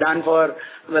what we've done for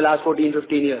the last 14,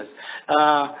 15 years.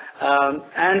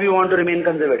 And we want to remain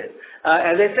conservative.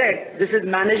 As I said, this is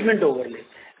management overlay.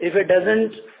 If it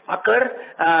doesn't occur,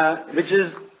 which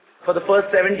is for the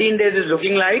first 17 days is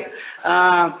looking like,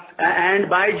 and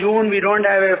by June we don't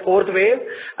have a fourth wave,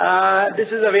 this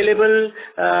is available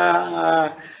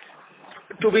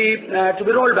to be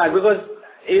rolled back, because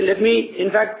let me in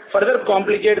fact further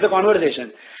complicate the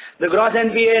conversation. The gross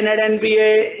NPA, net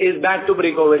NPA is back to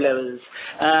pre-COVID levels.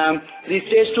 The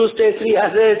stage 2, stage 3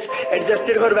 assets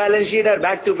adjusted for balance sheet are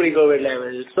back to pre-COVID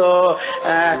levels. So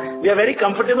we are very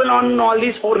comfortable on all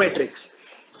these 4 metrics.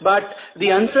 But the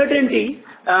uncertainty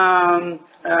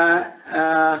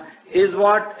is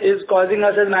what is causing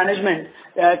us as management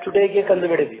to take a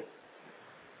conservative view.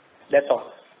 That's all.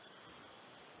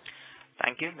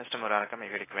 Thank you. Mr. Murarka, may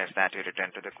we request that you return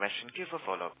to the question queue for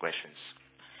follow-up questions.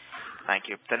 Thank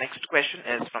you. The next question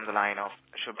is from the line of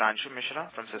Shubhranshu Mishra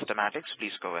from Systematics.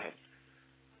 Please go ahead.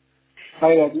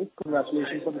 Hi, Rajeev.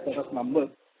 Congratulations on the set of numbers.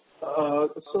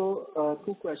 So,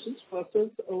 2 questions. First is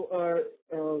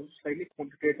slightly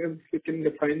quantitative. You can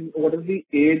define what is the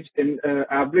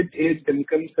average age,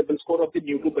 income, CIBIL score of the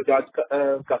new to Bajaj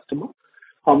customer.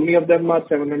 How many of them are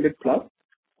 700 plus?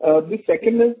 The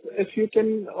second is if you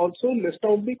can also list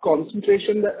out the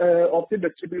concentration of the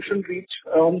distribution reach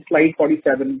on slide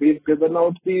 47. We've given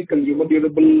out the consumer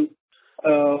durable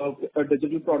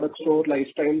digital product store,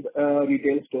 lifestyle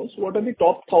retail stores. What are the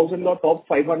top 1,000 or top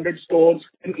 500 stores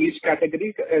in each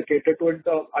category cater to it,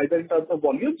 either in terms of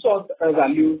volumes or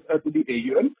value to the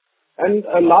AUM? And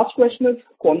last question is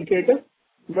qualitative.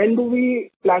 When do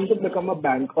we plan to become a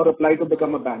bank or apply to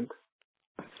become a bank?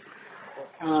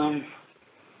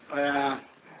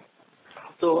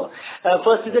 So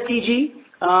first is the TG.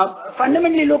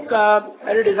 Fundamentally, look,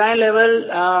 at a design level,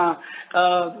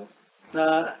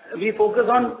 we focus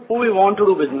on who we want to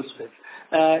do business with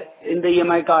in the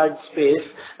EMI card space.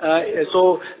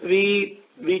 So we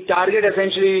target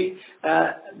essentially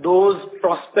those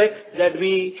prospects that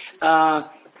we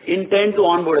intend to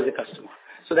onboard as a customer.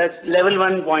 So that's level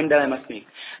 1 point that I must make.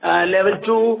 Level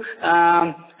 2,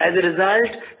 as a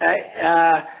result,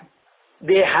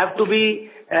 they have to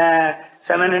be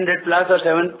 700 plus or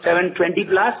 720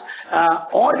 plus,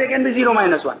 or they can be 0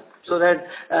 minus 1, so that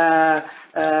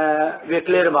we are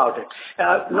clear about it.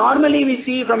 Normally we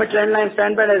see from a trend line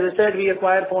standpoint, as I said, we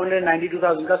acquire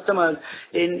 492,000 customers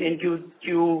in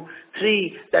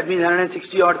Q3. That means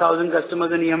 160 odd thousand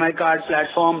customers in EMI card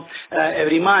platform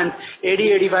every month.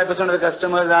 80-85% of the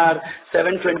customers are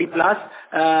 720 plus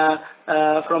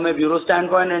from a bureau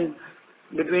standpoint, and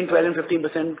between 12 and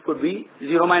 15% could be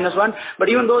 0 minus 1. But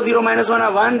even those 0 minus 1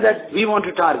 are ones that we want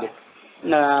to target.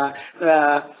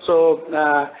 So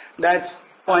that's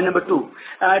point number 2.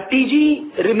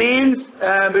 TG remains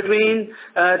between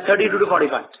 32 to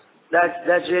 45.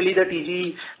 That's really the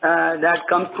TG that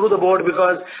comes through the board,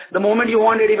 because the moment you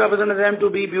want 85% of them to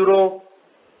be bureau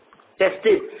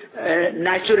tested,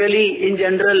 naturally in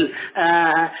general,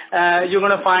 you're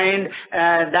going to find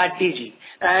that TG.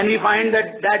 And we find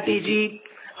that TG,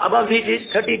 above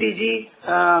 30 TG,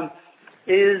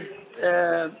 is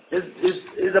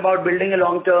about building a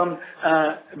long-term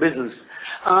business.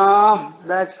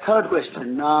 That's third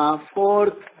question.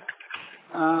 Fourth,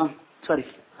 sorry.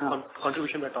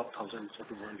 Contribution by top 1,000.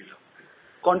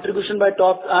 Contribution by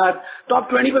top 20% of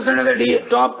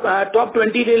the top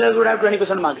 20 dealers would have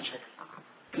 20% market share.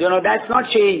 That's not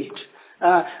changed.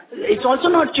 It's also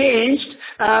not changed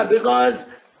because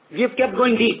we've kept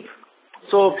going deep.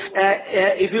 So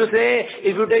if you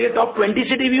take a top 20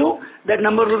 city view, that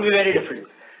number will be very different.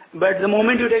 But the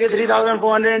moment you take a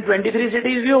 3,423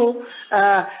 cities view,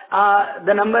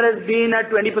 the number has been at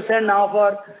 20% now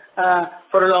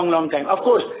for a long time. Of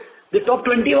course, the top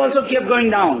 20 also kept going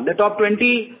down. The top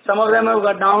 20, some of them have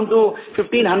got down to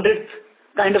 1,500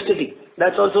 kind of city.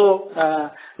 That's also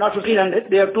not 1,500.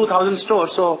 They have 2,000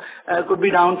 stores, so could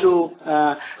be down to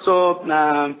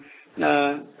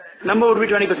number would be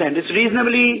 20%. It's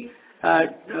reasonably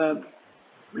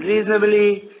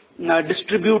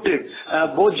distributed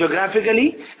both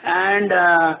geographically and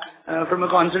from a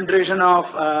concentration of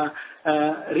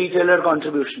retailer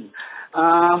contribution.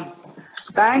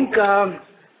 Bank,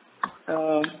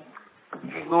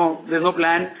 there's no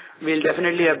plan. We'll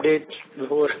definitely update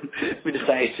before we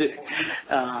decide.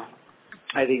 I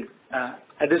think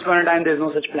at this point in time there's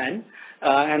no such plan,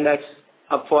 and that's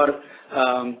up for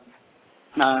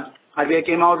RBI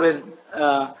came out with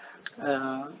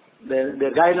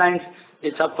their guidelines.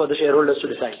 It's up for the shareholders to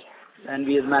decide, and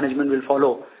we as management will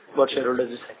follow what shareholders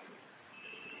decide.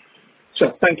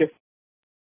 Sure. Thank you.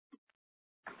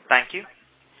 Thank you.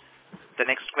 The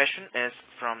next question is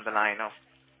from the line of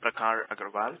Prakhar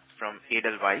Agarwal from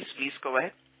Edelweiss. Please go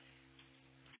ahead.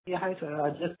 Yeah, hi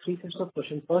sir. Just three sets of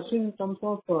questions. First, in terms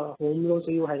of home loans,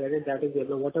 so you highlighted that is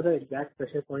yellow. What are the exact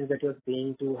pressure points that you're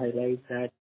seeing to highlight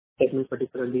that segment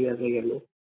particularly as a yellow?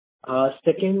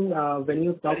 Second, when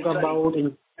you talk about...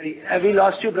 Have we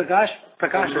lost you, Prakash?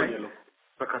 Prakash, right?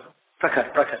 Prakhar.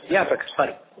 Yeah, Prakash,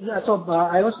 sorry. Yeah, so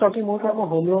I was talking more from a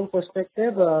home loan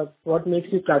perspective. What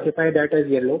makes you classify that as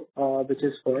yellow, which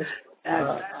is first?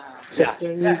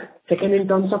 Second, in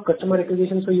terms of customer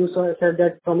acquisition, so you said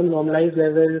that from a normalized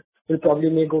level, you probably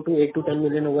may go to 8 to 10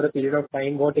 million over a period of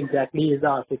time. What exactly is the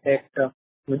architect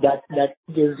that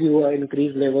gives you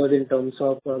increased levels in terms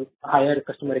of higher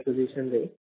customer acquisition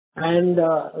rate? And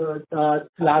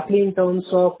lastly, in terms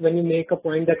of when you make a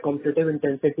point that competitive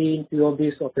intensity in few of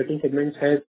these operating segments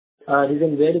has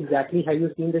risen, where exactly have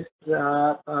you seen this,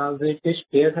 which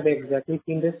players have exactly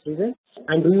seen this reason?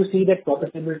 And do you see that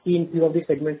profitability in few of these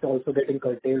segments also getting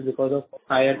curtailed because of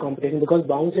higher competition? Because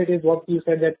bounce rate is what you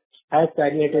said that has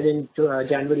stagnated in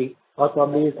January, or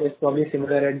probably is probably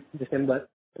similar in December.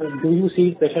 Do you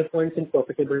see pressure points in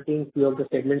profitability in few of the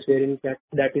segments wherein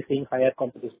that is seeing higher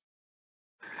competition?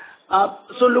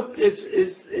 So look,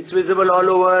 it's visible all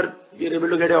over. You're able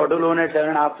to get an auto loan at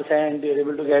 7.5%. You're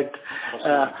able to get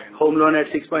home loan at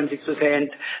 6.6%.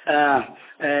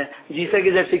 GSEC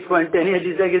is at 6.10.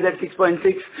 GSEC is at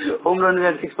 6.6. Home loan is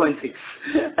at 6.6.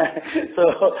 So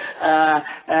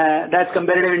that's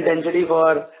competitive intensity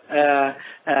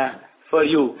for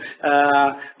you.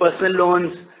 Personal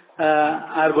loans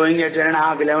are going at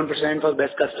 10.5%, 11% for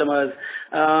best customers.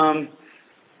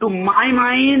 To my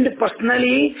mind,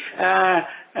 personally,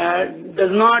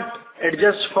 does not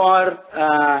adjust for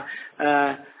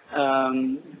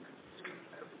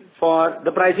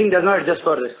the pricing does not adjust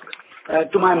for risk.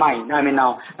 To my mind, I mean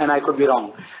now, and I could be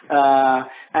wrong.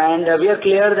 And we are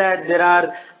clear that there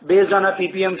are, based on our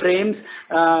PPM frames,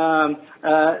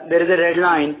 there is a red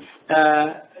line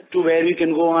to where we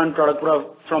can go on product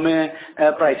from a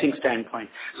pricing standpoint.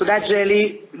 So that's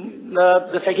really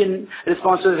the second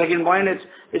response to the second point.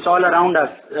 It's all around us.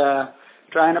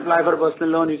 Try and apply for a personal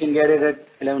loan, you can get it at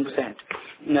 11%.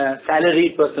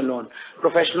 Salaried personal loan.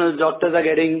 Professionals, doctors are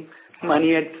getting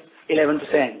money at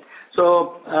 11%.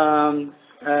 So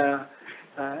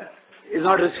is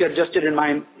not risk adjusted in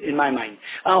my mind.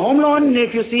 Home loan,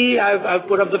 if you see, I've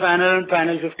put up the panel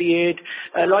 58.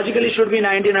 Logically should be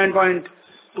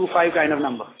 99.25 kind of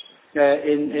number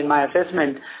in my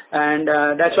assessment, and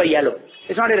that's why yellow.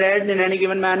 It's not a red in any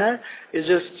given manner. It's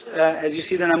just as you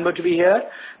see the number to be here.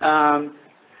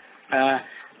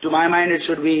 To my mind, it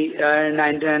should be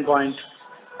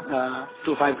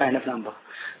 99.25 kind of number.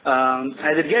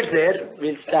 As it gets there,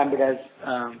 we'll stamp it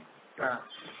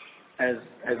as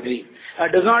green.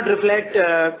 Does not reflect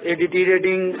a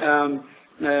deteriorating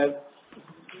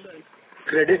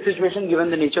credit situation given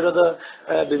the nature of the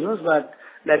business, but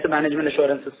that's a management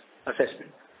assurance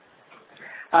assessment.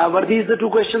 Were these the two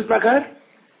questions, Prakhar?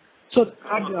 So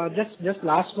just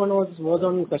last one was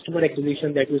on customer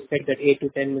acquisition that you said that 8 to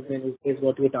 10 million is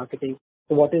what you're targeting.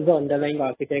 So what is the underlying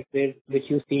architecture which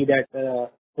you see that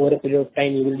over a period of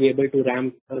time you will be able to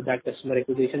ramp that customer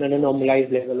acquisition on a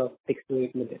normalized level of 6 to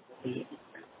 8 million?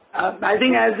 I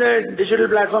think as the digital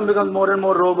platform becomes more and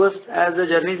more robust, as the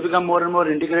journeys become more and more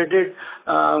integrated,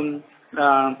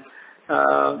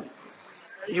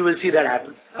 you will see that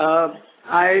happen.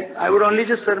 I would only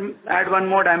just add one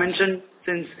more dimension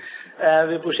since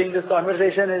we're pushing this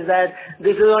conversation, is that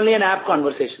this is only an app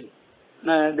conversation.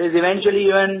 There's eventually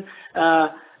even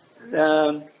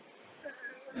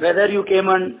whether you came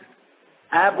on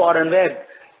app or on web,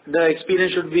 the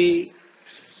experience should be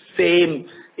same.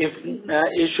 If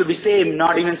it should be same,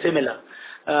 not even similar.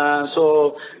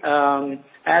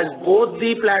 As both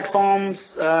the platforms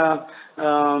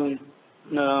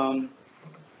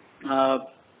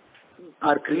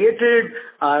are created,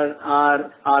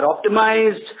 are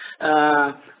optimized,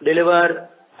 deliver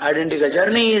identical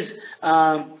journeys,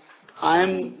 I'm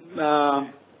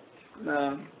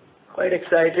quite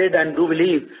excited and do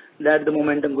believe that the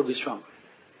momentum could be strong.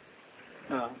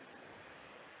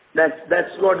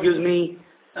 That's what gives me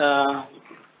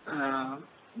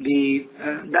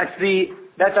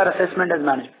that's our assessment as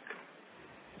management.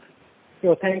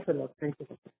 So thanks a lot. Thank you.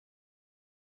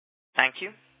 Thank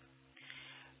you.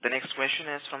 The next question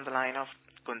is from the line of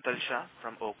Kuntal Shah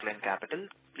from Oakland Capital.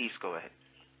 Please go ahead.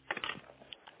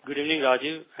 Good evening,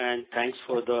 Rajiv, and thanks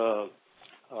for the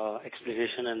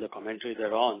explanation and the commentary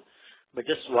thereon. But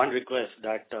just one request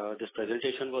that this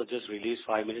presentation was just released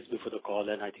 5 minutes before the call,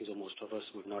 and I think so most of us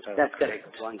would not have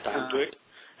one time to it.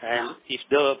 And if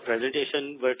the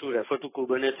presentation were to refer to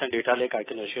Kubernetes and data lake, I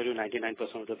can assure you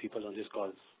 99% of the people on this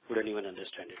call wouldn't even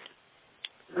understand it.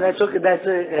 That's okay.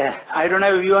 I don't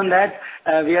have a view on that.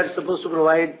 We are supposed to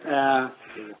provide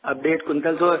update,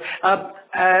 Kuntal. So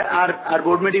our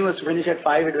board meeting was finished at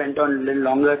 5. It went on a little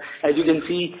longer. As you can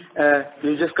see,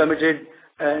 we just committed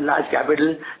large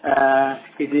capital.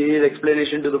 It is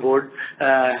explanation to the board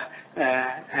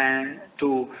and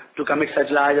to commit such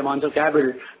large amounts of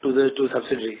capital to the two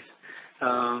subsidiaries.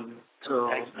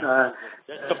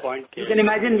 That's the point. You can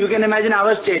imagine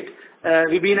our state.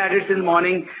 We've been at it since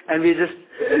morning, and we just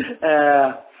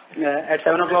at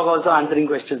 7 o'clock also answering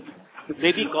questions.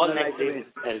 Maybe call next day.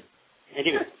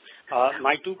 Anyway,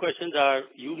 my two questions are: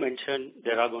 you mentioned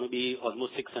there are going to be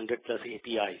almost 600 plus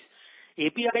APIs.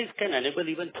 APIs can enable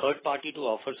even third party to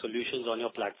offer solutions on your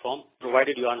platform,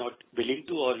 provided you are not willing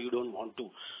to or you don't want to.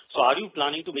 So are you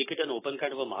planning to make it an open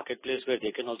kind of a marketplace where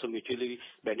they can also mutually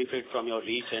benefit from your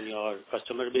reach and your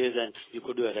customer base, and you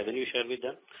could do a revenue share with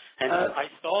them? And I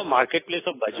saw a marketplace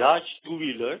of Bajaj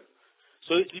two-wheeler.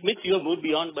 So it means you have moved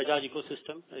beyond Bajaj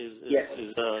ecosystem? Yes.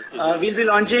 We'll be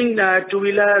launching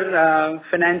two-wheeler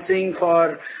financing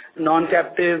for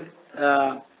non-captive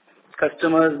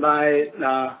customers by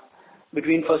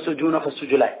between 1st of June or 1st of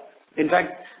July. In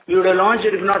fact, we would have launched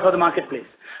it if not for the marketplace.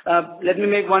 Let me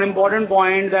make one important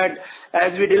point that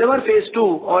as we deliver phase 2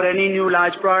 or any new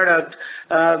large product,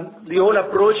 the whole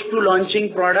approach to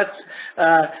launching products,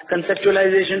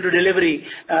 conceptualization to delivery,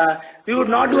 we would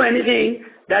not do anything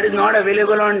that is not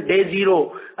available on day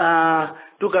 0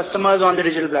 to customers on the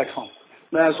digital platform.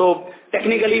 So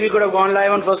technically we could have gone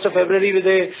live on 1st of February with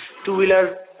a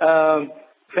two-wheeler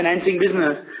financing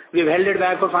business. We've held it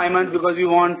back for 5 months because we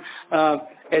want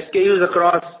SKUs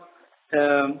across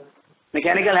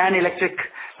mechanical and electric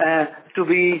to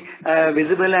be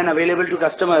visible and available to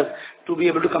customers to be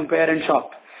able to compare and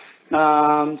shop.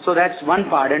 So that's one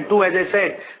part. And two, as I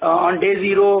said, on day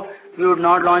 0, we would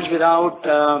not launch without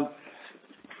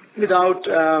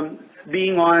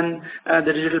being on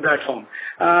the digital platform.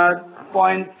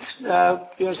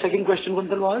 Your second question,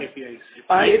 Kuntal, was? APIs.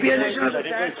 APIs.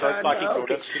 Third-party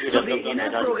products to be so the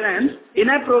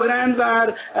in-app programs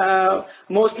are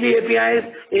mostly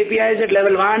APIs at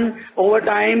level 1. Over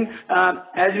time,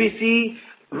 as we see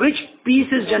which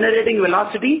piece is generating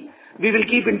velocity, we will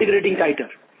keep integrating tighter.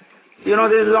 You know,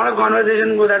 there's a lot of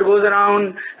conversation that goes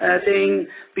around saying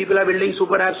people are building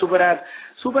super apps.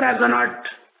 Super apps are not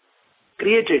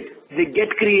created. They get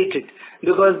created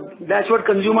because that's what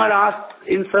consumer asks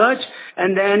in search,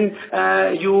 and then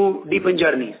you deepen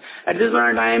journeys. At this point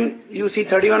in time, you see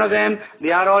 31 of them. They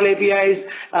are all APIs,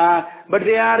 but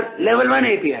they are level 1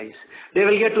 APIs. They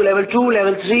will get to level 2,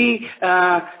 level 3,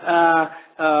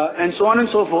 and so on and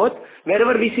so forth,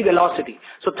 wherever we see velocity.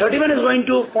 So 31 is going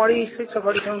to 46 or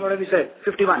 47, what have we said?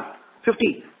 50.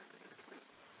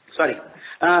 Sorry.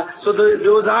 So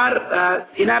those are,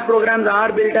 in-app programs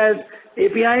are built as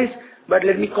APIs, but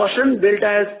let me caution, built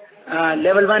as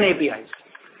level 1 APIs.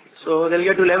 So they'll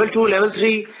get to level 2, level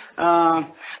 3.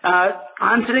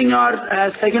 Answering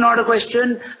your second order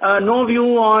question, no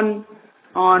view on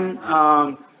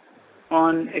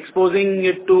exposing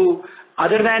it to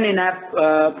other than in-app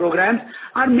programs.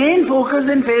 Our main focus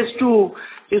in phase 2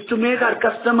 is to make our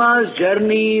customers'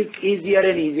 journeys easier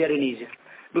and easier and easier,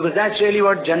 because that's really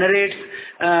what generates.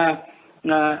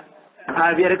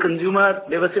 We are a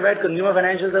diversified consumer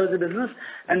financial services business,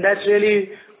 and that's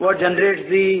really what generates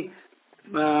the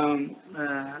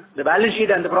balance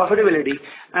sheet and the profitability,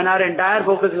 and our entire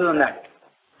focus is on that.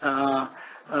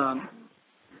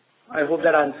 I hope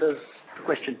that answers the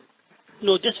question.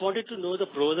 No, just wanted to know the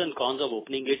pros and cons of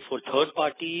opening it for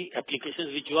third-party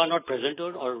applications which you are not present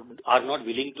on or are not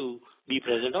willing to be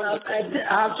present on.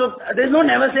 So there's no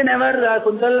never say never,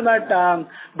 Kuntal, but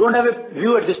don't have a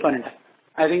view at this point in time.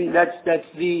 I think that's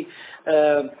the.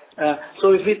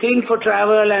 So if we think for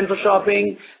travel and for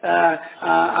shopping,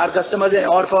 our customers,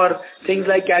 or for things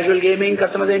like casual gaming,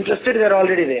 customers are interested, they're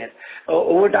already there.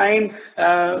 Over time,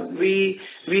 we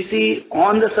see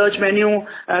on the search menu,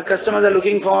 customers are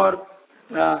looking for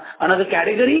another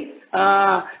category.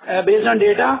 Based on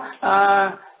data,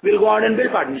 we'll go out and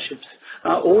build partnerships.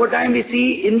 Over time, we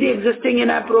see in the existing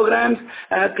in-app programs,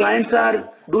 clients are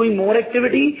doing more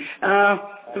activity.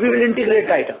 We will integrate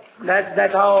tighter.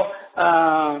 That's how.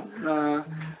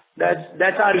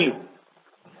 That's our view.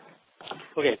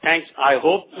 Okay, thanks. I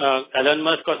hope Elon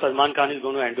Musk or Salman Khan is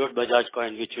going to endorse Bajaj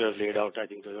Coin, which you have laid out. I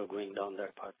think we are going down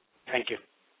that path. Thank you.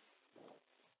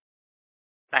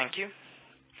 Thank you.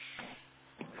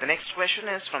 The next question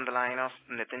is from the line of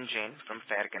Nitin Jain from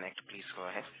Fair Connect. Please go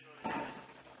ahead.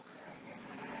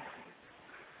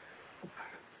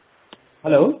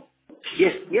 Hello?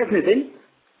 Yes, Nitin.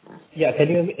 Yeah, can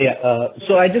you hear me? Yeah.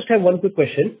 So I just have one quick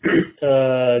question.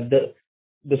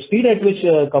 The speed at which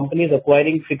companies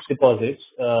acquiring fixed deposits,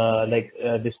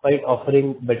 despite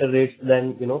offering better rates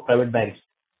than private banks,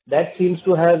 that seems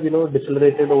to have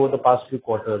decelerated over the past few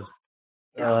quarters.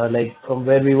 Like from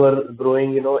where we were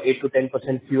growing 8 to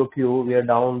 10% QOQ, we are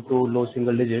down to low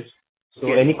single digits.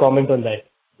 So any comment on that?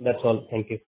 That's all. Thank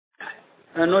you.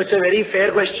 No, it's a very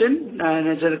fair question, and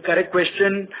it's a correct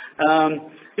question.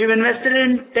 We've invested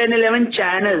in 10, 11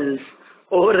 channels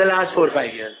over the last 4 or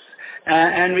 5 years.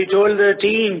 And we told the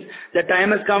team the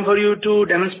time has come for you to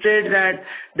demonstrate that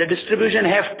the distribution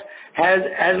heft has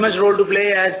as much role to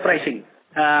play as pricing.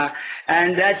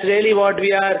 And that's really what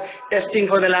we are testing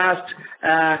for the last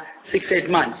 6-8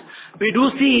 months. We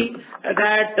do see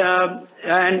that,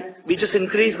 and we just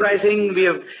increased pricing. We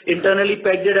have internally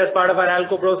pegged it as part of our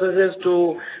ALCO processes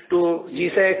to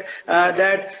GSEC,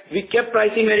 that we kept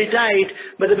pricing very tight,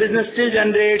 but the business still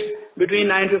generates between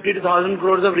 950 to 1,000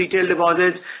 crores of retail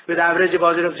deposits with average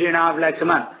deposit of 3.5 lakhs a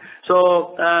month.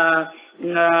 So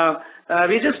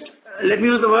let me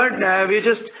use the word, we're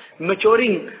just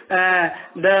maturing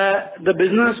the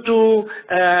business so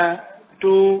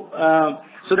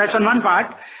that's on one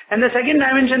part. And the second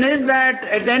dimension is that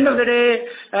at the end of the day,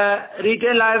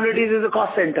 retail liabilities is a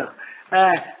cost center.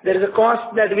 There is a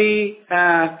cost that we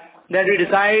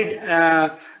decide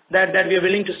that we are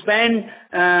willing to spend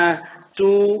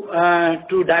to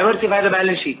diversify the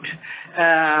balance sheet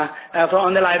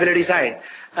on the liability side,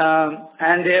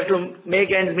 and they have to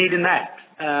make ends meet in that.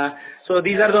 So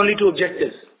these are the only two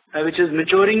objectives, which is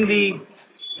maturing the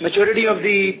maturity of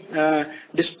the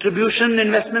distribution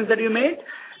investments that you made,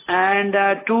 and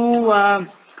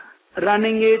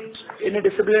running it in a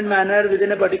disciplined manner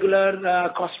within a particular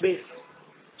cost base.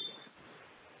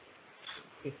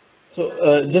 So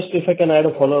just if I can add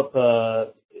a follow-up,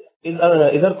 is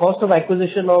our cost of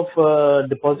acquisition of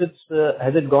deposits,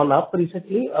 has it gone up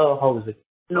recently, or how is it?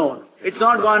 No, it's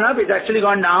not gone up. It's actually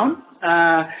gone down.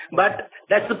 But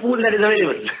that's the pool that is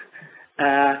available.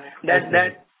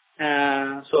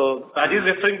 So Rajiv is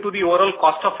referring to the overall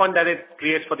cost of fund that it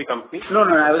creates for the company. No,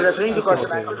 I was referring to cost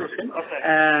of acquisition. Okay.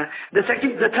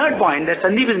 The third point that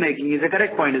Sandeep is making is a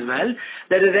correct point as well.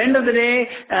 That at the end of the day,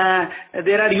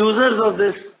 there are users of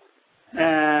this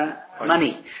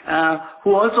money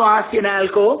who also ask in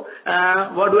ALCO,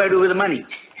 what do I do with the money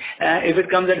if it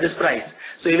comes at this price?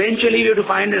 So eventually we have to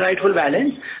find the rightful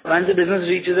balance once the business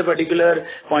reaches a particular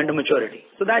point of maturity.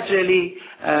 So that's really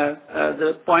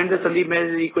the point that Sandeep made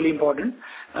is equally important.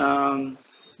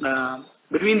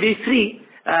 Between these three,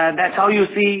 that's how you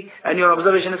see, and your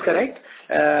observation is correct,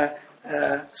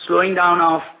 slowing down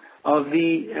of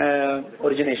the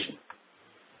origination.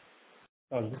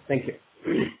 Thank you.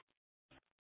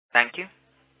 Thank you.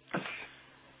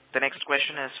 The next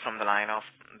question is from the line of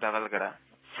Dhaval Gada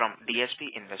from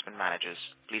DSP Investment Managers.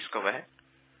 Please go ahead.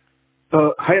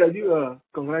 Hi Rajiv,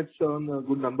 congrats on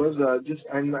good numbers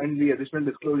and the additional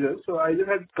disclosures. So I just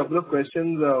had a couple of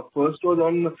questions. First was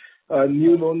on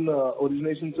new loan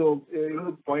origination. So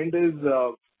the point is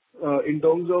in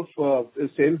terms of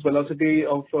sales velocity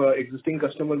of existing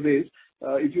customer base,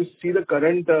 if you see the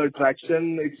current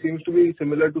traction, it seems to be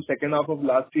similar to second half of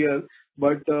last year,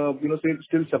 but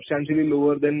still substantially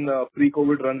lower than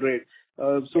pre-COVID run rate.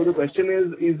 So the question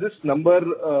is this number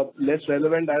less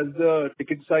relevant as the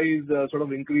ticket size sort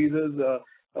of increases,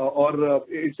 or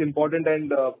it's important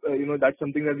and that's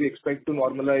something that we expect to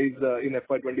normalize in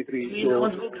FY23? You mean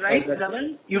loan booked, right,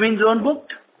 Dhaval? You mean loan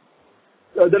booked?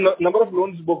 The number of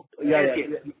loans booked. Yes.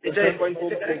 It's a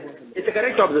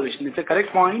correct observation. It's a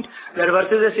correct point that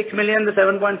versus the 6 million, the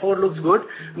 7.4 looks good,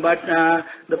 but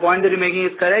the point that you're making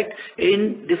is correct.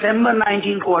 In December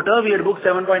 19 quarter, we had booked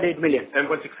 7.8 million.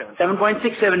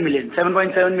 7.67 million.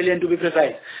 7.7 million to be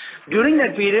precise. During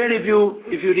that period, if you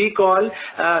recall,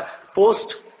 post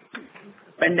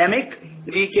pandemic,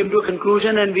 we came to a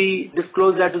conclusion and we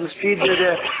disclosed that to the street.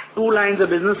 There are two lines of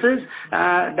businesses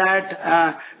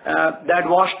that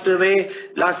washed away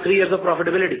last 3 years of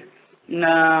profitability.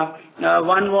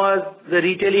 One was the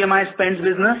retail EMI spends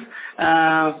business,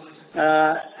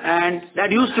 and that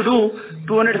used to do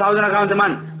 200,000 accounts a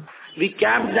month. We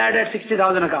capped that at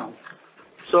 60,000 accounts.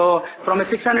 So from a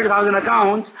 600,000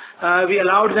 accounts, we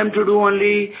allowed them to do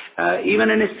only, even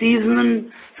in a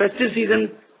festive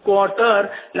season quarter,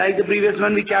 like the previous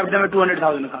one, we capped them at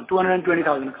 200,000 accounts,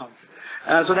 220,000 accounts.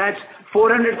 So that's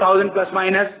 400,000 plus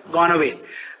minus gone away.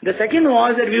 The second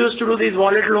was that we used to do these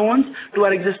wallet loans to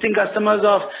our existing customers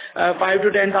of 5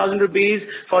 to 10,000 rupees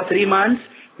for 3 months,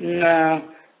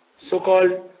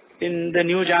 so-called in the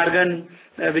new jargon,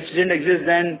 which didn't exist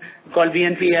then, called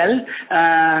BNPL.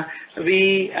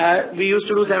 We used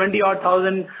to do 70,000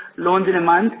 loans in a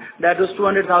month. That was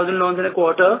 200,000 loans in a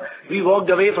quarter. We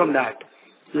walked away from that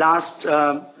last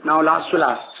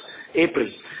April.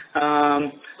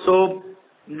 So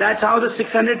that's how the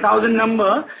 600,000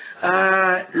 number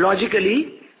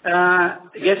logically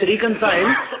gets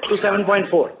reconciled to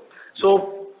 7.4.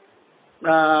 So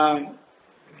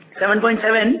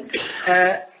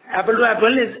 7.7 apple to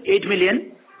apple is 8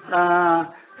 million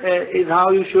is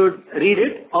how you should read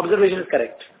it. Observation is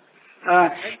correct.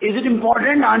 Is it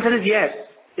important? Answer is yes.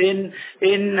 In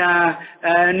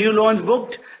new loans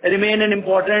booked remain an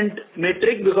important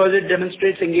metric because it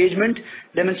demonstrates engagement,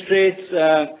 demonstrates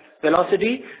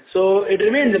velocity. So it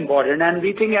remains important, and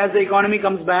we think as the economy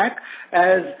comes back,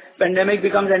 as pandemic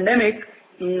becomes endemic,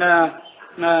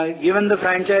 given the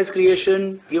franchise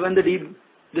creation, given the deep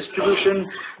distribution,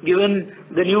 given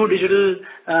the new digital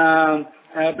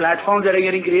platforms that are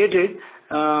getting created,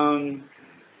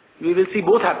 we will see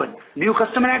both happen. New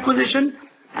customer acquisition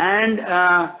and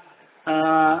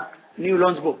new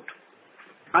loans booked.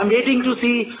 I'm waiting to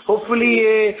see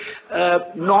hopefully a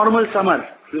normal summer.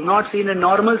 We've not seen a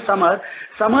normal summer.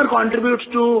 Summer contributes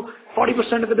to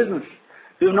 40% of the business.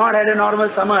 We've not had a normal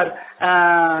summer,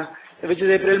 which is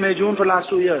April, May, June for last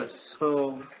 2 years.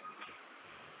 So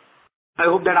I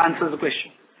hope that answers the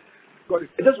question. Got it.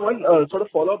 Just one sort of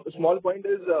follow-up, small point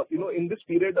is, in this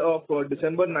period of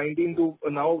December 19 to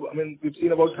now, I mean, we've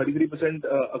seen about 33%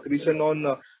 accretion on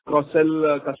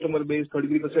cross-sell customer base,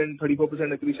 33%,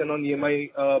 34% accretion on EMI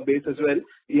base as well,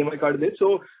 EMI card base.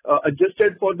 So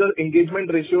adjusted for the engagement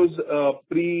ratios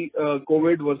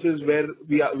pre-COVID versus where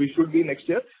we should be next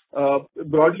year,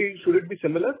 broadly, should it be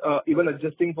similar, even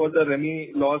adjusting for the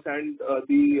REMI loss and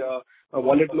the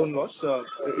wallet loan loss,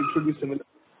 it should be similar?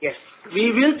 Yes,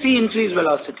 we will see increased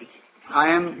velocity.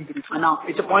 Now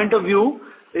it's a point of view.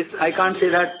 I can't say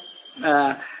that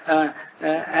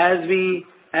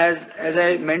as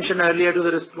I mentioned earlier to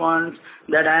the response,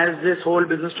 that as this whole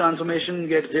business transformation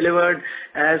gets delivered,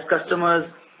 as customers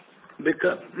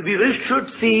should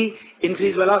see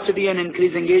increased velocity and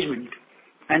increased engagement,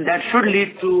 and that should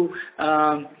lead to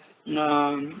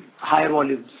higher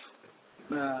volumes.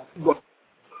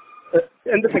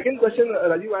 And the second question,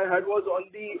 Rajiv, I had was on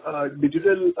the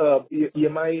digital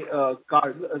EMI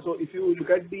card. So if you look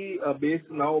at the base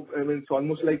now, I mean, it's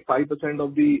almost like 5%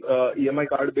 of the EMI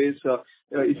card base.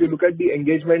 If you look at the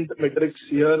engagement metrics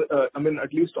here, I mean,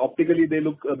 at least optically, they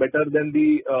look better than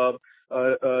the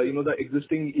the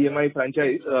existing EMI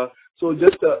franchise. So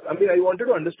just, I mean, I wanted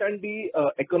to understand the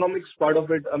economics part of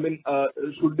it. I mean,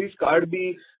 should this card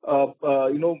be,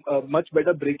 much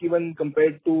better break-even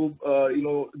compared to,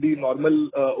 the normal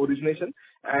origination?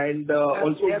 And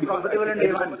also... They are profitable on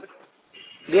day one.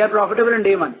 They are profitable on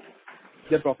day one.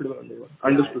 They are profitable on day one.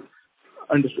 Understood.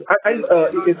 And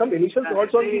some initial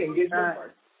thoughts on the engagement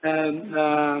part?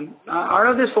 Out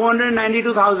of this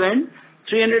 492,000,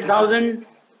 300,000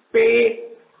 pay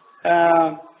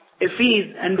a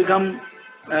fees and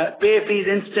pay fees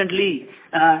instantly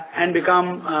and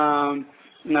become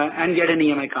and get an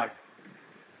EMI card.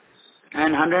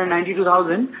 And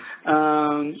 192,000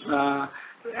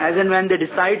 as and when they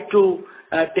decide to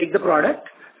take the product,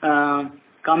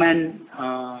 come and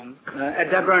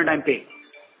at that point in time pay.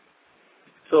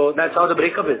 So that's how the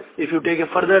breakup is. If you take a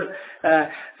further,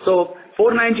 so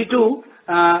 492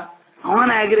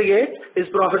 on aggregate is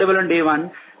profitable on day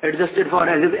one, adjusted for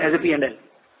as a P&L.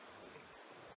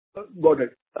 Got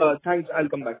it. Thanks. I'll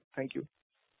come back. Thank you.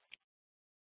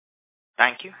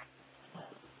 Thank you.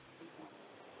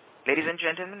 Ladies and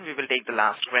gentlemen, we will take the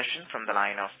last question from the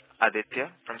line of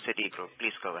Aditya from Citigroup.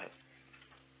 Please go ahead.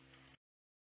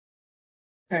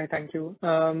 Hi, thank you.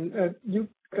 If you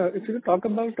could talk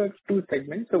about two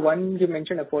segments. So one, you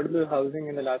mentioned affordable housing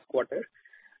in the last quarter.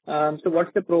 So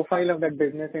what's the profile of that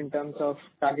business in terms of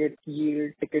target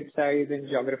yield, ticket size, and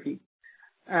geography?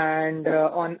 And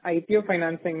on IPO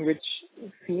financing, which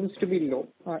seems to be low,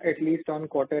 at least on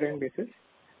quarter-end basis,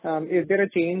 is there a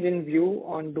change in view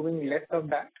on doing less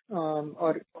of that,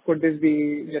 or could this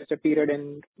be just a period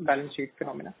and balance sheet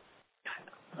phenomena?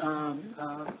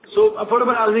 So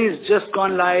affordable housing has just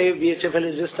gone live. VHFL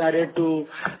has just started to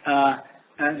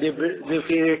they've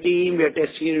created a team. We are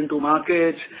testing it in 2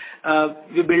 markets.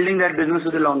 We're building that business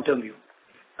with a long-term view,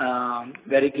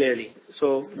 very clearly.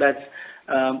 So that's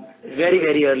very,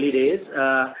 very early days.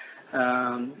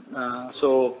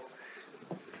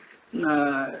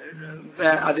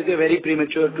 Aditya, very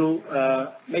premature to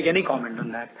make any comment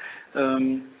on that.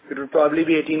 It will probably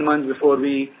be 18 months before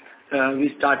we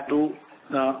start to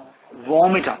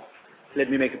warm it up. Let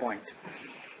me make a point.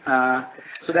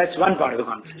 So that's one part of the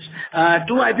conversation.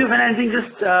 2, IPO financing,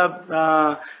 just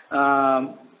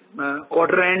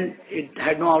quarter end, it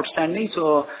had no outstanding,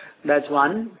 so that's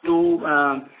 1. 2,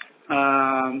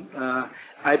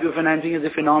 IPO financing is a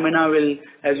phenomena will,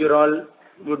 as you're all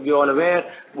would be all aware,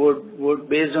 would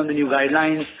based on the new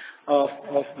guidelines of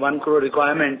 1 crore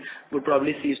requirement, would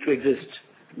probably cease to exist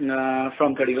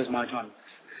from 31st March on.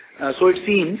 So it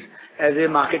seems as a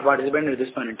market participant at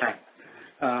this point in time.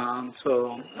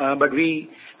 But we,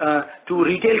 to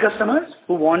retail customers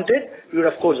who want it, we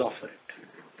would of course offer it.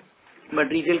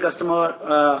 But retail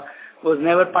customer was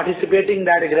never participating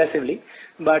that aggressively.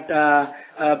 But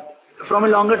from a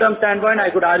longer term standpoint, I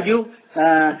could argue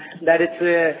that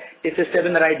it's a step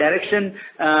in the right direction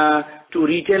to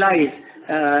retailize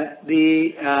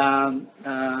the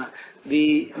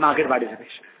market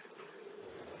participation.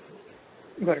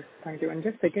 Got it. Thank you. And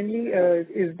just secondly,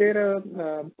 is there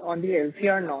on the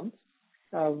LCR norms,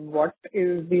 what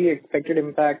is the expected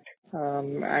impact?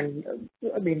 And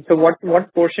I mean, so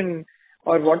what portion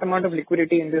or what amount of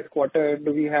liquidity in this quarter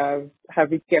do we have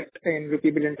we kept in rupee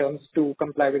billion terms to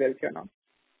comply with LCR norms?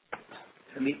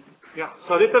 Yeah.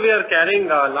 So Aditya, we are carrying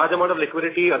a large amount of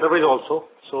liquidity otherwise also.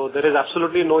 So there is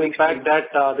absolutely no impact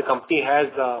that the company has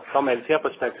from LCR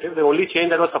perspective. The only change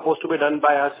that was supposed to be done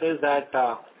by us is that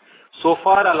so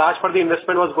far a large part of the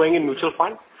investment was going in mutual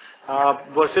fund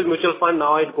versus mutual fund.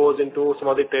 Now it goes into some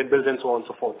of the trade bills and so on and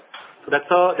so forth. So that's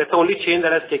the only change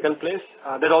that has taken place.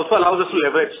 That also allows us to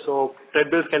leverage. So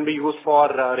trade bills can be used for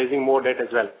raising more debt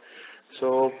as well.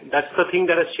 So that's the thing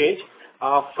that has changed.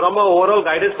 From an overall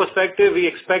guidance perspective, we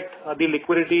expect the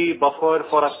liquidity buffer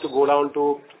for us to go down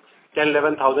to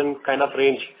 10,000-11,000 kind of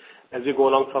range as we go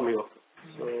along from here.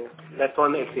 So that's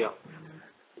on LCR.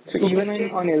 So even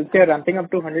on LCR ramping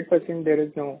up to 100%, there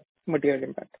is no material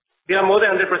impact. We are more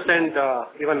than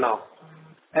 100% even now.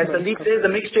 As Sandeep says, the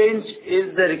mix change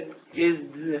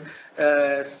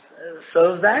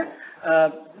serves that.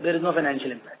 There is no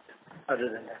financial impact other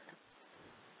than that.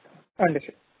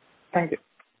 Understood. Thank you.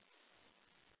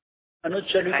 Anuj,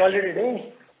 shall we call it a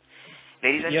day?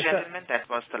 Ladies and gentlemen, that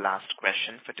was the last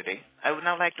question for today. I would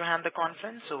now like to hand the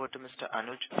conference over to Mr.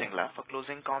 Anuj Singla for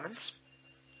closing comments.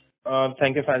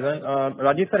 Thank you, Faizan.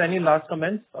 Rajiv, sir, any last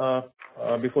comments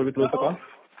before we close the call?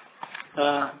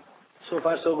 So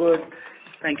far, so good.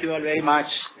 Thank you all very much.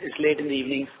 It's late in the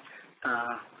evening.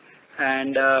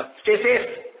 And stay safe.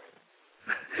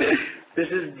 This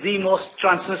is the most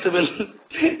transmissible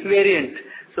variant.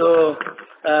 So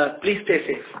please stay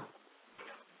safe.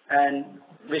 And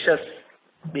wish us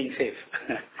being safe.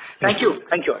 Thank you.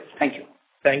 Thank you all. Thank you.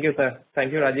 Thank you, sir.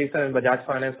 Thank you, Rajiv, sir, and Bajaj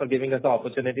Finance for giving us the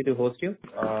opportunity to host you.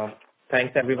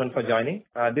 Thanks, everyone, for joining.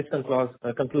 This concludes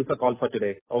the call for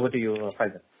today. Over to you,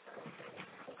 Faizan.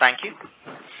 Thank you.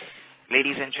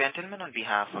 Ladies and gentlemen, on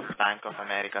behalf of Bank of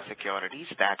America Securities,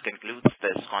 that concludes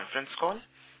this conference call.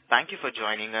 Thank you for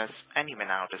joining us, and you may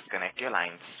now disconnect your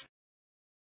lines.